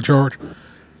goes on a charge.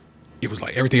 it was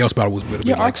like everything else about it was would have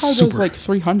Yeah, been our like car super. was like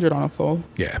 300 on a full.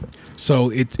 Yeah.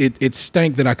 So it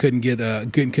stank that I couldn't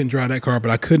couldn't drive that car, but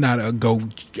I could not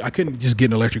I couldn't just get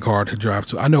an electric car to drive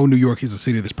to. I know New York is a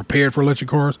city that's prepared for electric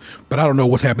cars, but I don't know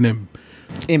what's happening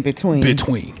In between.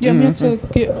 Yeah, we had to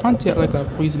get Krunchy at like a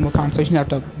reasonable time, so you didn't have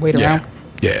to wait around.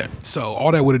 Yeah. So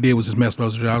all that would have did was just mess up.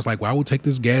 I was like, well, I will take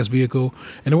this gas vehicle.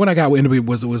 And then when I got into it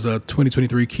was a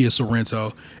 2023 Kia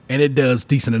Sorento, and it does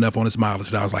decent enough on its mileage.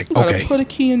 And I was like, You gotta okay. put a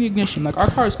key in the ignition. Like our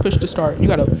car is push to start. You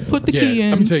gotta put the key in.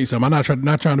 Let me tell you something. I'm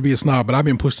not trying to be a snob, but I've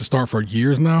been pushed to start for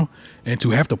years now, and to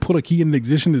have to put a key in the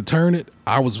ignition to turn it,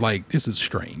 I was like, this is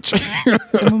strange.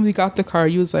 And when we got the car,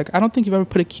 you was like, I don't think you've ever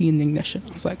put a key in the ignition.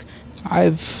 I was like,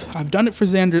 I've done it for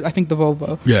Xander. I think the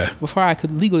Volvo. Yeah. Before I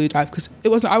could legally drive, because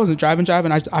I wasn't driving.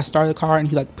 I started the car and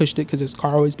he like pushed it because his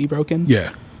car always be broken. Yeah.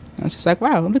 And I was just like,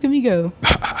 wow, look at me go.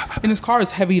 And his car is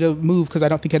heavy to move because I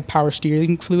don't think it had power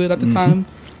steering fluid at the time.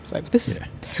 It's like, this is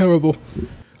terrible.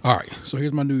 All right, so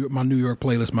here's my New York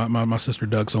playlist. My sister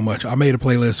dug so much. I made a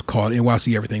playlist called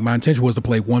NYC Everything. My intention was to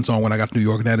play one song when I got to New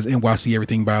York, and that is NYC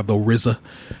Everything by the RZA.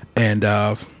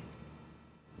 And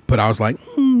but I was like,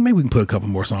 maybe we can put a couple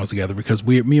more songs together because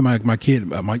me and my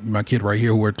kid right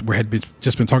here who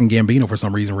just been talking Gambino for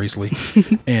some reason recently,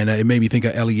 and it made me think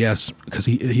of LES because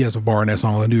he has a bar in that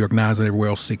song, New York Nines and everywhere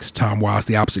else 6 time wise.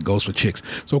 The opposite goes for chicks.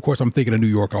 So of course I'm thinking of New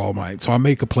York all night. So I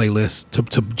make a playlist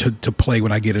to play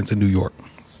when I get into New York.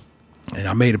 And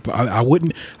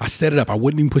I set it up. I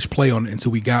wouldn't even push play on it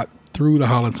until we got through the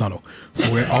Holland Tunnel.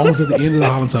 So we're almost at the end of the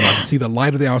Holland Tunnel. I can see the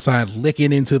light of the outside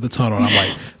licking into the tunnel. And I'm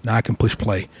like, now I can push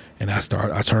play. And I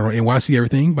turn on NYC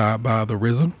Everything by the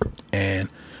RZA. And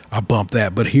I bump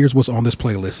that. But here's what's on this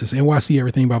playlist. It's NYC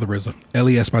Everything by the RZA.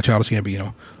 LES by Childish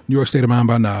Gambino. New York State of Mind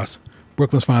by Nas.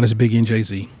 Brooklyn's Finest, Biggie and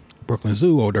Jay-Z. Brooklyn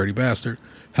Zoo, Old Dirty Bastard.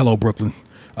 Hello, Brooklyn.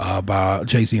 By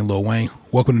Jay-Z and Lil Wayne.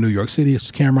 Welcome to New York City.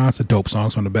 It's Cameron. It's a dope song.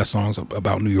 It's one of the best songs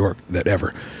about New York that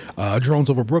ever. Drones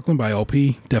Over Brooklyn by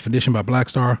LP. Definition by Black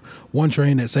Star. One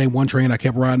Train, that same One Train I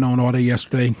kept riding on all day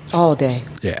yesterday. All day.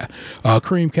 Yeah.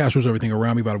 Cream Castles Everything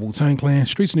Around Me by the Wu-Tang Clan.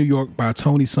 Streets of New York by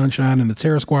Tony Sunshine and the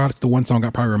Terror Squad. It's the one song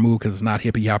I probably removed because it's not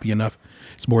hippy-hoppy enough.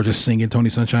 It's more just singing, Tony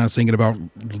Sunshine singing about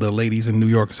the ladies in New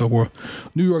York and so forth.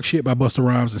 New York Shit by Busta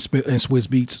Rhymes and Swizz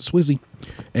Beats, Swizzy.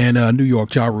 And New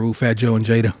York, Ja Rule, Fat Joe and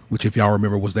Jada, which if y'all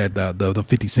remember was that the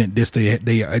 50 Cent diss.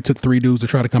 It took 3 dudes to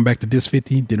try to come back to diss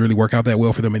 50. Didn't really work out that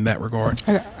well for them in that regard.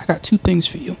 I got 2 things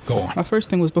for you. Go on. My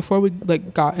first thing was before we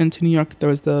got into New York, there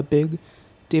was the big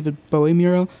David Bowie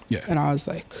mural. Yeah. And I was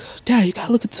like, Dad, you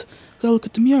gotta look at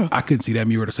the mural. I couldn't see that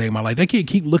mural to save my life. They can't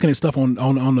keep looking at stuff on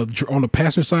the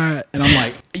passenger side, and I'm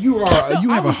like, you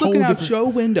have a whole looking out different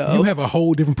your window. You have a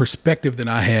whole different perspective than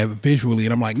I have visually,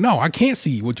 and I'm like, no, I can't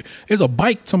see. There's a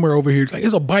bike somewhere over here. It's like,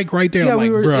 there's a bike right there. Yeah, I'm we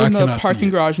like, were bro, I in the cannot see parking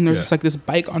it. garage, and there's Yeah. just like this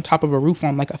bike on top of a roof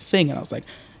on like a thing, and I was like,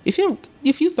 if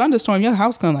you thunderstorm, your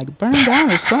house gonna like burn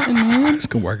down or something, man. It's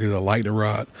gonna work as a lightning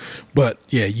rod, but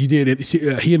yeah, you did it.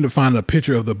 He ended up finding a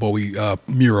picture of the Bowie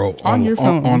mural On your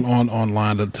phone.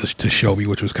 online to show me,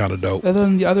 which was kind of dope. And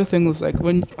then the other thing was like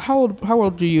how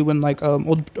old are you when like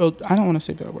old I don't want to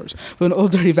say bad words, but when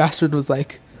Old Dirty Bastard was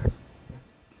like,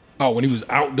 Oh, when he was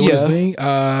out doing his Yeah.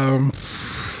 thing.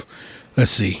 Let's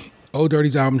see. Old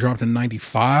Dirty's album dropped in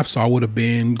 95, so I would have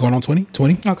been going on 20.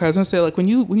 okay, I was gonna say like when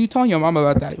you telling your mom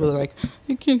about that, you were like,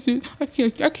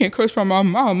 I can't curse my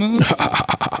mom, man.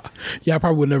 Yeah, I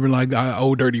probably would never been like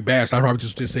Old Dirty Bastard. I probably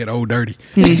just said Old Dirty.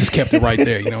 Just kept it right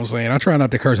there. You know what I'm saying? I try not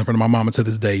to curse in front of my mama to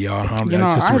this day, y'all. You know,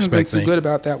 It's just I a haven't been respect too thing. good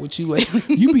about that with you lately.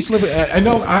 You be slipping. I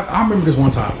know. I remember this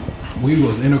one time. We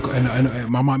was in me and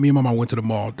my mom went to the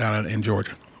mall down in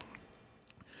Georgia,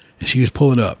 and she was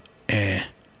pulling up, and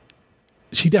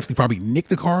she definitely probably nicked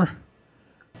the car.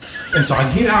 And so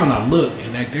I get out and I look,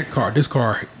 and this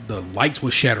car, the lights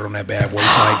was shattered on that bad boy.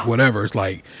 It's like whatever. It's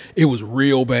like it was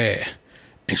real bad.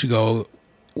 And she go,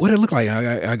 "What did it look like?"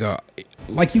 I go,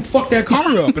 "Like you fucked that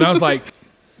car up." And I was like,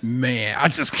 man, I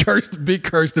just big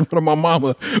cursed in front of my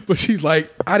mama. But she's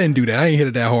like, I didn't do that. I ain't hit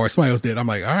it that hard. Somebody else did. I'm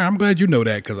like, all right, I'm glad you know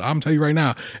that, because I'm telling you right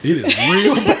now, it is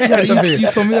real bad. You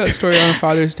told me that story on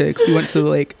Father's Day because we went to the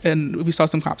lake and we saw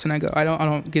some cops, and I go, I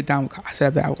don't get down with cops. I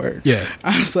said that word. Yeah.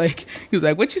 I was like, he was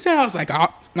like, what you said? I was like, I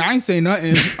ain't say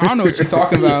nothing. I don't know what you're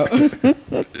talking about.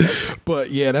 But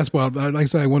yeah, that's why, like I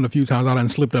said, one of the few times I done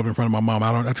slipped up in front of my mom.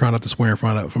 I try not to swear in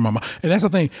front of my mom. And that's the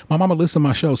thing. My mama listens to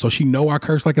my show, so she know I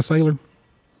curse like a sailor.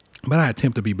 But I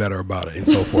attempt to be better about it and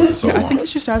so forth and so I on. think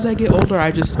it's just as I get older,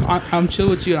 I'm chill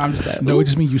with you, and I'm just like, No, it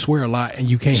just means you swear a lot and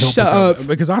you can't help Shut yourself. up.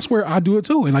 Because I swear I do it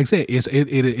too. And like I said, it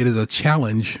is a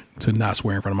challenge to not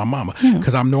swear in front of my mama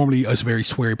because I'm normally a very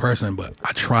sweary person, but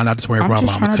I try not to swear in I'm front of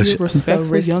just my mama. trying to be a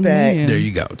respectful young man. There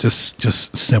you go.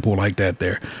 Just simple like that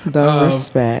there. The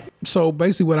respect. So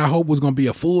basically what I hoped was going to be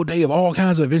a full day of all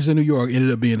kinds of adventures in New York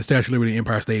ended up being the Statue of Liberty and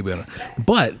Empire State Building.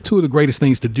 But two of the greatest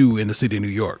things to do in the city of New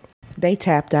York. They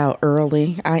tapped out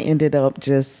early. I ended up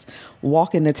just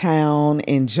walking to town,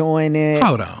 enjoying it.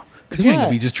 Hold on. Because you ain't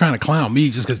going to be just trying to clown me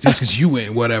just because you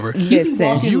went, whatever.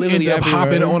 Listen. You end up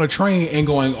hopping on a train and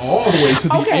going all the way to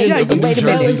the end of the New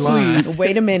Jersey line.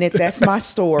 Wait a minute. That's my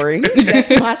story.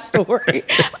 That's my story.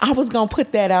 I was going to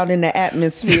put that out in the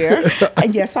atmosphere.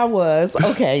 And yes, I was.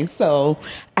 Okay, so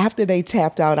after they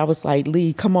tapped out, I was like,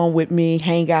 Lee, come on with me,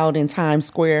 hang out in Times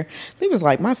Square. He was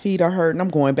like, my feet are hurting. I'm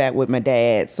going back with my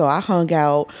dad. So I hung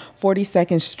out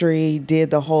 42nd Street, did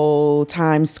the whole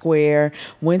Times Square,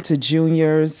 went to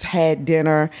Junior's, had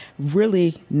dinner.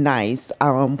 Really nice.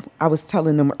 I was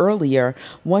telling them earlier,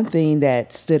 one thing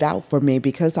that stood out for me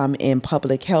because I'm in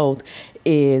public health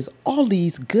is all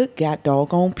these good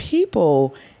doggone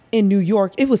people in New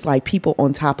York. It was like people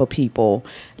on top of people,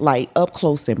 like up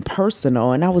close and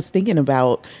personal. And I was thinking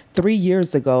about 3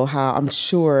 years ago how I'm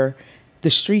sure the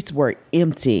streets were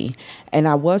empty. And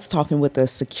I was talking with a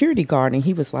security guard and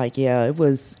he was like, yeah, it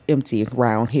was empty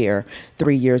around here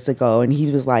 3 years ago. And he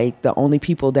was like, the only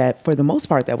people that, for the most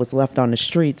part, that was left on the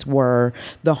streets were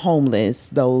the homeless,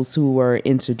 those who were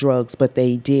into drugs, but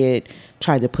they did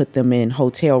try to put them in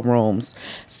hotel rooms.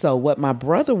 So what my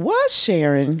brother was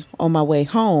sharing on my way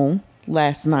home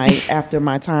last night after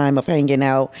my time of hanging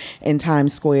out in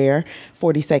Times Square,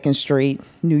 42nd Street,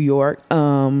 New York,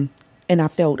 and I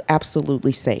felt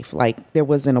absolutely safe. Like there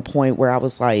wasn't a point where I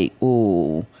was like,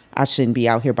 ooh, I shouldn't be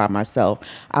out here by myself.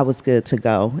 I was good to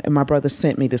go. And my brother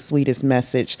sent me the sweetest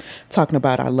message talking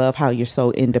about, I love how you're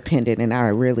so independent. And I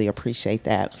really appreciate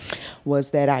that.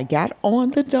 Was that I got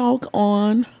on the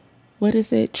doggone, what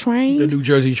is it, train? The New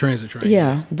Jersey Transit train.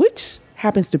 Yeah, which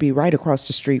happens to be right across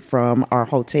the street from our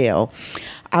hotel.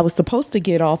 I was supposed to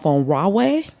get off on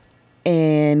Rahway.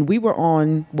 And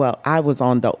I was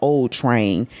on the old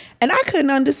train and I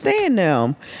couldn't understand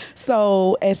them.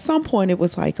 So at some point it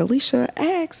was like, Alicia,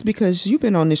 ask, because you've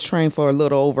been on this train for a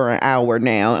little over an hour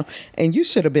now and you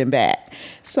should have been back.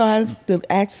 So I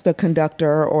asked the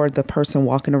conductor or the person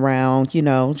walking around,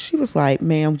 she was like,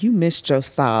 ma'am, you missed your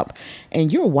stop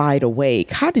and you're wide awake.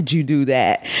 How did you do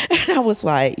that? And I was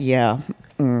like, yeah,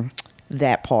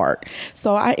 that part.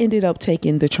 So I ended up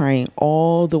taking the train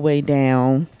all the way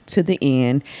down to the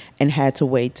end and had to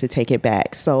wait to take it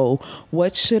back. So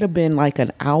what should have been like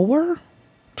an hour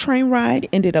train ride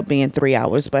ended up being 3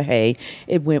 hours. But hey,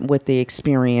 it went with the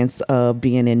experience of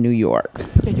being in New York.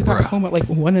 Yeah, you got home at like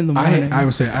 1 a.m. I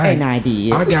would say I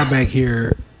got back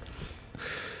here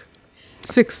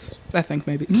 6, I think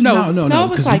maybe. No, it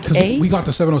was like 8. We got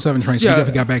the 707 train, so we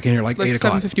definitely got back in here like 8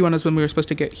 o'clock. 7:51 is when we were supposed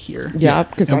to get here. Yeah,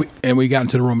 because we got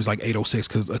into the room. It was like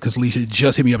 8:06 because Alicia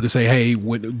just hit me up to say, "Hey,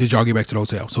 did y'all get back to the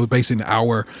hotel?" So it's basically an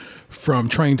hour from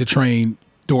train to train,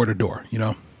 door to door.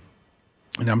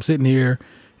 And I'm sitting here.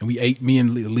 And we ate, me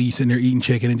and Lee sitting there eating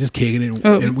chicken and just kicking it.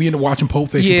 And we ended up watching Pulp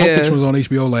Fiction. Yeah. Pulp Fiction was on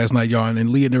HBO last night, y'all. And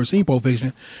Lee had never seen Pulp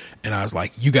Fiction. And I was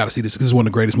like, you got to see this. This is one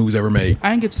of the greatest movies ever made. I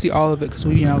didn't get to see all of it because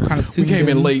we, kind of We came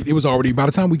in late. It was already, by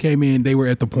the time we came in, they were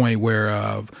at the point where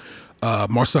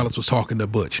Marcellus was talking to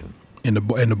Butch in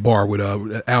the bar with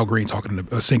Al Green talking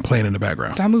to Sync playing in the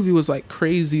background. That movie was like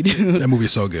crazy, dude. That movie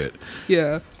is so good.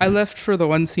 Yeah. I left for the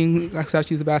one scene, I saw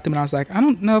she used the bathroom, and I was like, I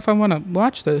don't know if I want to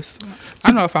watch this. I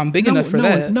don't know if I'm big enough for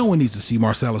that. No one needs to see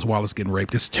Marcellus Wallace getting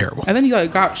raped. This is terrible. And then he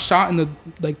got shot in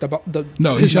the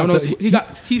No,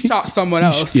 he shot someone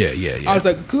else. Yeah. I was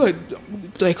like, good.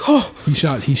 Like, oh. He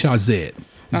shot Zed.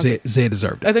 Zed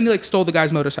deserved it. And then he stole the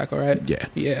guy's motorcycle, right? Yeah.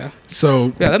 Yeah.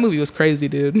 So yeah, that movie was crazy,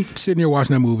 dude. Sitting here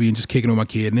watching that movie and just kicking with my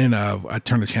kid, and then I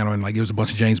turned the channel and it was a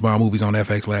bunch of James Bond movies on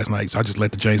FX last night, so I just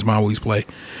let the James Bond movies play,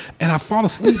 and I fall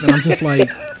asleep and I'm just like,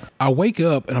 I wake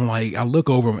up and I'm like, I look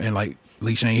over and like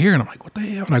Leisha ain't here, and I'm like, what the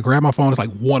hell? And I grab my phone, it's like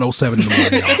 1:07 in the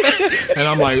morning, y'all. And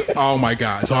I'm like, oh my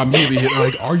god. So I immediately hit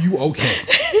like, are you okay?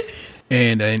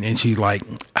 And she's like,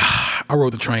 I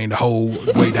rode the train the whole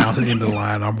way down to the end of the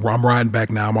line. I'm riding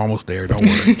back now. I'm almost there. Don't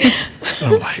worry.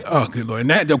 And I'm like, oh, good Lord. And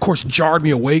that, of course, jarred me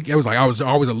awake. It was like I was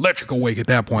always electric awake at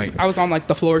that point. I was on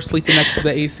the floor sleeping next to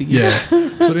the AC. Yeah.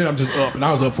 So then I'm just up, and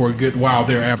I was up for a good while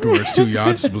there afterwards too, y'all.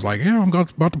 I just was like, yeah, I'm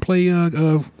about to play.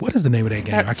 What is the name of that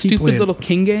game? That I keep stupid playing. little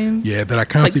king game. Yeah, that I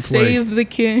constantly play. Save the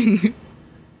king.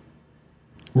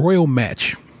 Royal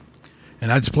Match,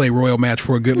 and I just played Royal Match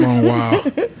for a good long while.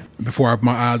 Before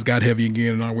my eyes got heavy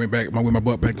again and I went with my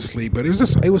butt back to sleep. But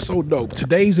it was so dope.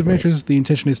 Today's adventures, the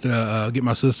intention is to get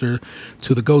my sister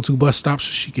to the go-to bus stop so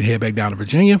she can head back down to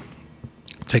Virginia.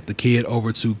 take the kid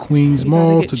over to Queens We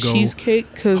Mall gotta to get go.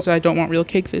 cheesecake because I don't want real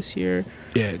cake this year.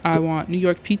 Yeah, I want New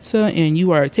York pizza, and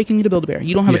you are taking me to Build-A-Bear.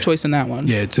 You don't have a choice in that one.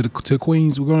 Yeah, to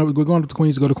Queens. We're going to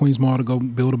Queens to go to Queens Mall to go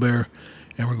Build-A-Bear,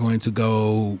 and we're going to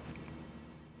go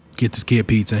get this kid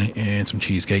pizza and some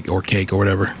cheesecake or cake or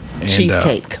whatever. And,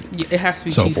 Cheesecake. Yeah, it has to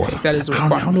be so cheesecake. forth. That is a I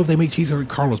requirement. don't know if they make cheesecake at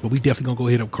Carlos, but we definitely gonna go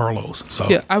hit up Carlos. So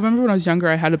Yeah, I remember when I was younger,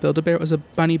 I had a Build-A-Bear. It was a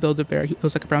bunny Build-A-Bear. It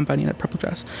was like a brown bunny in a purple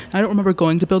dress. And I don't remember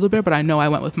going to Build-A-Bear, but I know I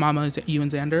went with Mama, you,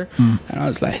 and Xander. And I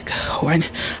was like, oh,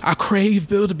 I crave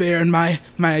Build-A-Bear in my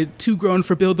too grown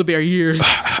for Build-A-Bear years.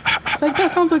 It's like,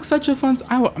 that sounds like such a fun...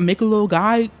 I will make a little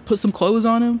guy, put some clothes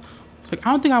on him. It's like,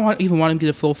 I don't think I even want him to get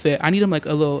a full fit. I need him like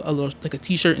a little like a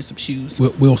t-shirt and some shoes.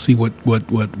 we'll see what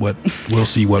we'll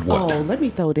see what. Oh, let me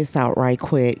throw this out right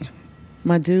quick.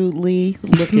 My dude Lee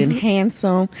looking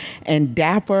handsome and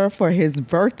dapper for his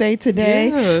birthday today.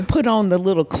 Yeah. Put on the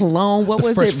little cologne. What The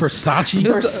was fresh it? Versace. It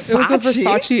was the Versace.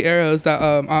 Versace arrows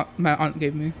that my aunt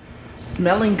gave me.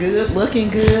 Smelling good, looking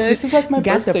good. This is like my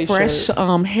Got the birthday fresh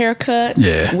shirt. haircut.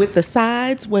 Yeah. With the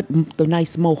sides with the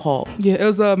nice mohawk. Yeah, it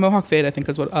was a Mohawk fade, I think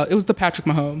is what. It was the Patrick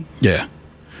Mahomes. Yeah.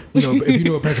 You know, if you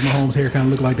know what Patrick Mahomes' hair kind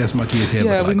of look like, that's what my kid's head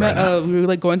Yeah, look we like met. right now. We were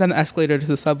like going down the escalator to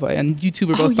the subway, and you two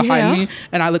were both Oh, behind yeah? me.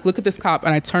 And I like look at this cop,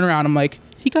 and I turn around. I'm like,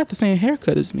 he got the same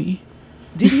haircut as me.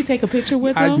 Did you take a picture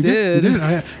with I him? did.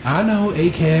 Yeah, I know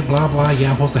ACAB, blah blah. Yeah,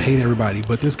 I'm supposed to hate everybody,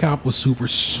 but this cop was super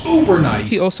nice.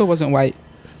 He also wasn't white.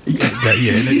 Yeah,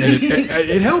 and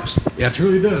it helps. Yeah, it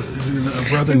truly does. A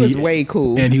brother, He was and way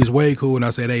cool. and he was way cool. And I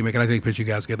said, "Hey man, can I take a picture of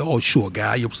you guys together?" Oh, sure,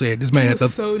 guy. You said this man He had the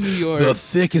was so New York. the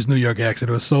thickest New York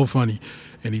accent. It was so funny.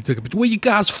 And he took a picture. Where you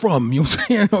guys from? You know what I'm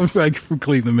saying? I was like, from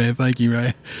Cleveland, man. Thank you,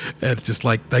 man. And it's just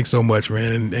like, thanks so much,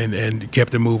 man. And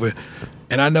kept it moving.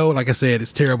 And I know, like I said,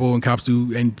 it's terrible, and cops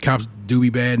do be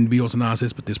bad and be on some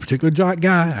nonsense. But this particular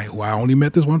guy, who I only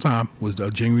met this one time, was a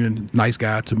genuine nice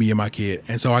guy to me and my kid.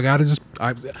 And so I gotta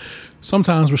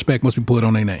sometimes respect must be put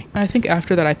on their name. And I think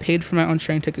after that, I paid for my own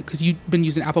train ticket because you'd been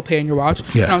using Apple Pay on your watch.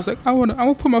 Yeah. And I was like, I want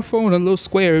to put my phone in a little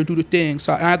square and do the thing.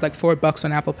 So I had like $4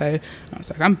 on Apple Pay. And I was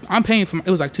like, I'm paying for. It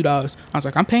was like $2. I was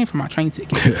like, I'm paying for my train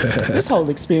ticket. This whole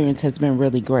experience has been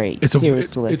really great.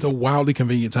 Seriously. It's a wildly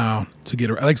convenient town to get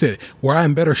around. Like I said, where I'm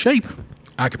in better shape,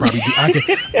 I could probably I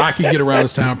could get around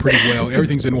this town pretty well.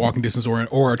 Everything's in walking distance,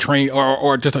 or a train,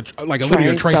 or just literally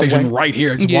a train station subway. right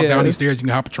here. Just walk Yeah. down these stairs, you can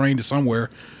hop a train to somewhere.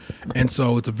 And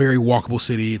so it's a very walkable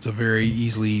city. It's a very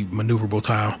easily maneuverable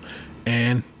town,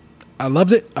 and I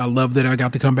loved it. I love that I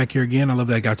got to come back here again. I love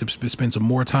that I got to spend some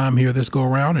more time here this go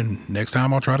around, and next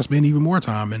time I'll try to spend even more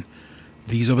time. And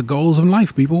these are the goals of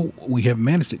life, people. We have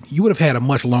managed it. You would have had a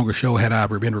much longer show had I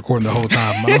been recording the whole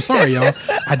time. But I'm sorry, y'all.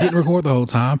 I didn't record the whole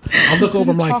time. I look over,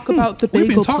 I'm like, talk about the we've been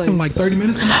bagel talking like place. 30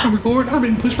 minutes and I'm not record. I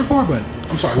didn't push record button.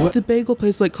 I'm sorry, what? The bagel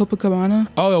place like Copacabana.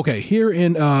 Oh, okay. Here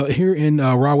in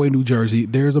Rahway, New Jersey,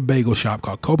 there's a bagel shop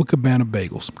called Copacabana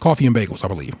Bagels, Coffee and Bagels, I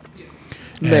believe.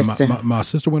 And Listen. my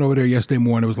sister went over there yesterday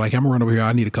morning. It was like, I'm gonna run over here.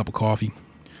 I need a cup of coffee,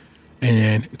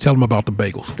 and tell them about the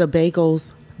bagels. The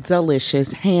bagels,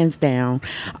 delicious, hands down.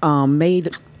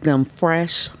 Made them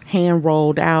fresh, hand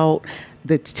rolled out.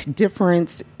 The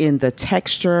difference in the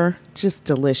texture, just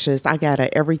delicious. I got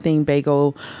a everything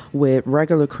bagel with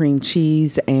regular cream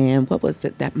cheese and what was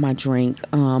it that my drink?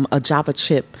 A Java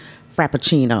chip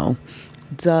frappuccino.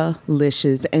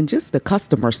 Delicious, and just the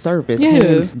customer service, Yeah.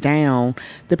 hands down.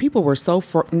 The people were so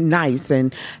nice,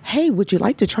 and hey, would you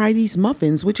like to try these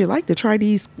muffins? Would you like to try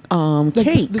these Like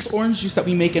cakes? this orange juice that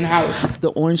we make in house. The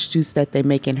orange juice that they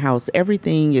make in house,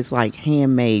 everything is like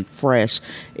handmade, fresh.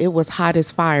 It was hot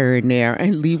as fire in there,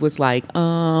 and Lee was like,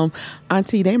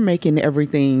 Auntie, they're making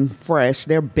everything fresh.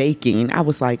 They're baking. I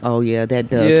was like, oh yeah, that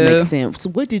does Yeah. make sense.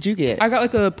 What did you get? I got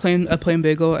like a plain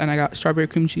bagel, and I got strawberry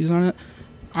cream cheese on it.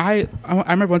 I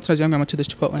remember once I was younger, I went to this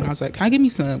Chipotle, and I was like, can I get me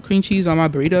some cream cheese on my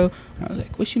burrito? And I was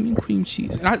like, what you mean cream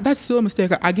cheese? And that's still a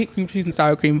mistake. I get cream cheese and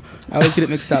sour cream. I always get it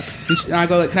mixed up. And I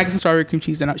go like, can I get some strawberry cream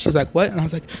cheese? And she's like, what? And I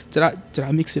was like, did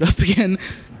I mix it up again?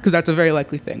 Because that's a very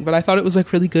likely thing. But I thought it was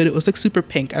like really good. It was like super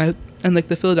pink, and like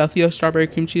the Philadelphia strawberry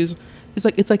cream cheese is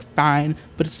like, it's like fine,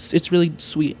 but it's really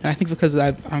sweet. And I think because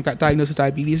I've got diagnosed with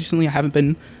diabetes recently, I haven't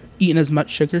been eating as much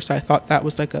sugar, so I thought that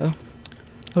was like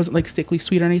it wasn't like sickly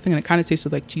sweet or anything, and it kind of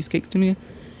tasted like cheesecake to me,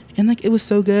 and like it was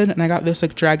so good. And I got this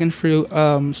like dragon fruit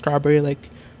strawberry like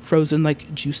frozen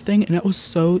like juice thing, and it was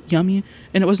so yummy,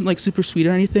 and it wasn't like super sweet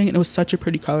or anything, and it was such a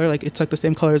pretty color. Like it's like the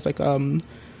same color as like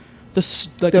the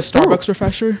Starbucks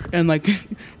refresher, and like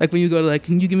when you go to like,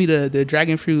 can you give me the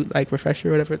dragon fruit like refresher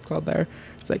or whatever it's called there,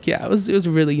 It's like, yeah, it was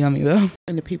really yummy though.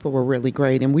 And the people were really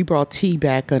great. And we brought tea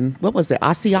back and what was it?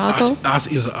 Asiago?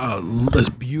 It's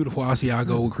beautiful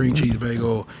Asiago with cream cheese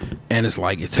bagel, and it's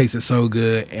like it tasted so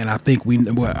good. And I think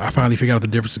I finally figured out the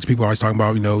differences. People are always talking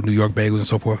about New York bagels and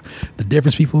so forth. The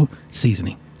difference, people,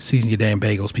 seasoning. Season your damn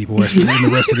bagels, people. In the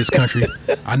rest of this country,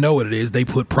 I know what it is. They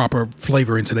put proper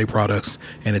flavor into their products,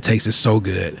 and it tastes so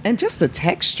good. And just the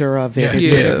texture of it is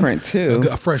Yeah. different too.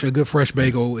 A good fresh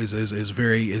bagel is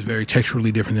very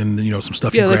texturally different than some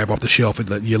stuff Yeah, you like- grab off the shelf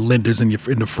at your Linders in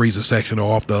the freezer section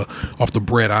or off the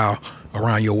bread aisle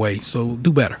around your way. So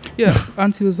do better. Yeah,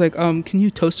 auntie was like, can you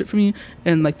toast it for me?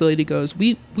 And like the lady goes,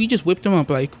 we just whipped them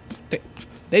up, like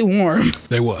they warm.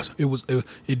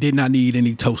 It did not need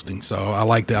any toasting. So I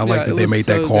like that. I like Yeah, that it they was made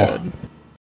that so call. good.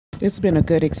 It's been a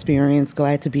good experience.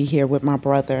 Glad to be here with my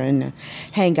brother and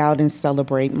hang out and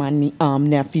celebrate my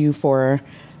nephew for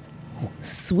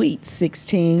sweet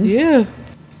 16. Yeah.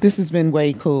 This has been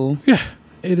way cool. Yeah,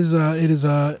 it is.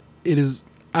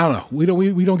 I don't know. We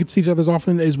don't get to see each other as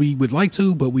often as we would like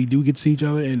to, but we do get to see each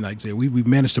other. And like I said, we've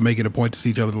managed to make it a point to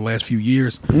see each other the last few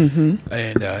years, and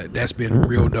that's been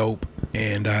real dope.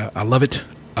 And I love it.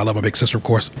 I love my big sister, of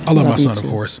course. I love my Love you son, of too.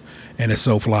 course. And it's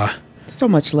so fly. So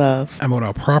much love. I'm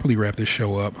gonna properly wrap this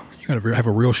show up. You're gonna have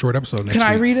a real short episode next Can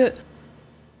I week. read it?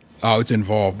 Oh, it's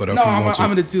involved, but if No, you I'm want to.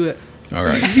 gonna do it. All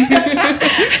right.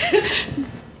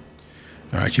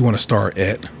 All right. You want to start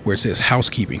at where it says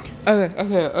housekeeping.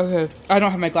 Okay. I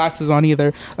don't have my glasses on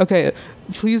either. Okay,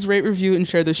 please rate, review, and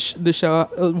share the show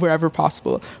wherever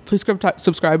possible. Please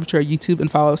subscribe to our YouTube and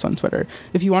follow us on Twitter.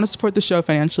 If you want to support the show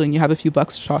financially and you have a few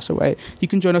bucks to toss away, you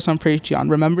can join us on Patreon.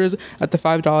 Members at the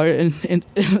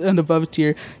 $5 and above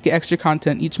tier get extra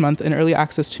content each month and early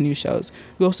access to new shows.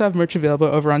 We also have merch available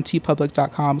over on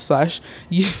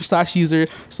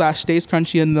tpublic.com/user/stays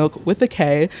crunchy and milk with a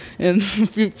K. And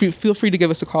feel free to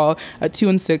give us a call at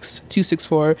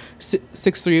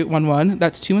 216-264-6311.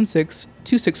 That's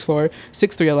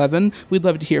 216-264-6311. We'd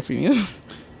love to hear from you.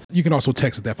 You can also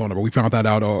text at that phone number. We found that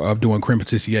out of doing Creme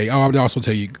Patissier. I would also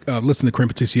tell you, listen to Creme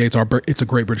Patissier. It's a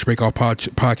great British Bake Off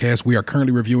podcast. We are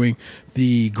currently reviewing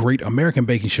the Great American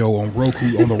Baking Show on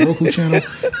Roku, on the Roku channel,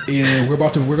 and we're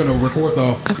going to record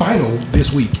the final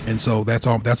this week. And so that's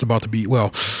about to be,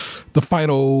 well, the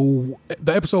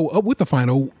episode with the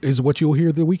final is what you'll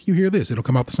hear the week you hear this. It'll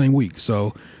come out the same week.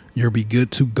 So you'll be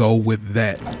good to go with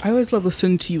that. I always love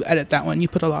listening to you edit that one. You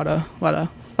put a lot of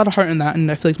heart in that,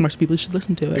 and I feel like more people should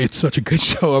listen to it. It's such a good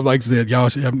show. Like I said, y'all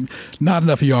not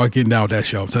enough of y'all getting down with that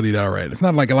show. I'm telling you that already. It's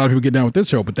not like a lot of people get down with this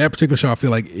show, but that particular show I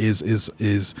feel like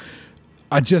is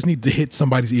I just need to hit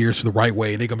somebody's ears for the right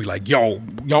way, and they're gonna be like, yo,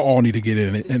 y'all all need to get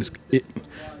in it, and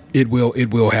it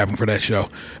will happen for that show.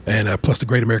 And plus, the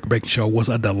Great American Baking Show was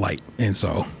a delight, and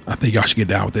so I think y'all should get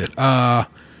down with it.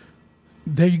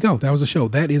 There you go. That was the show.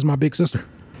 That is my big sister.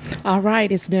 All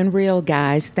right, it's been real,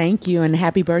 guys. Thank you, and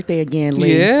happy birthday again,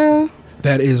 Lee. Yeah,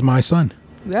 That is my son.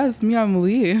 that's me. I'm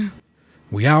Lee.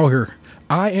 We out here.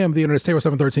 I am the Internet's Taylor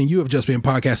 713. You have just been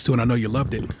Podcast 2, and I know you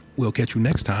loved it. We'll catch you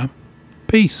next time.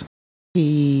 Peace.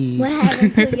 Peace. What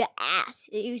happened to your ass?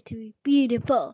 It used to be beautiful.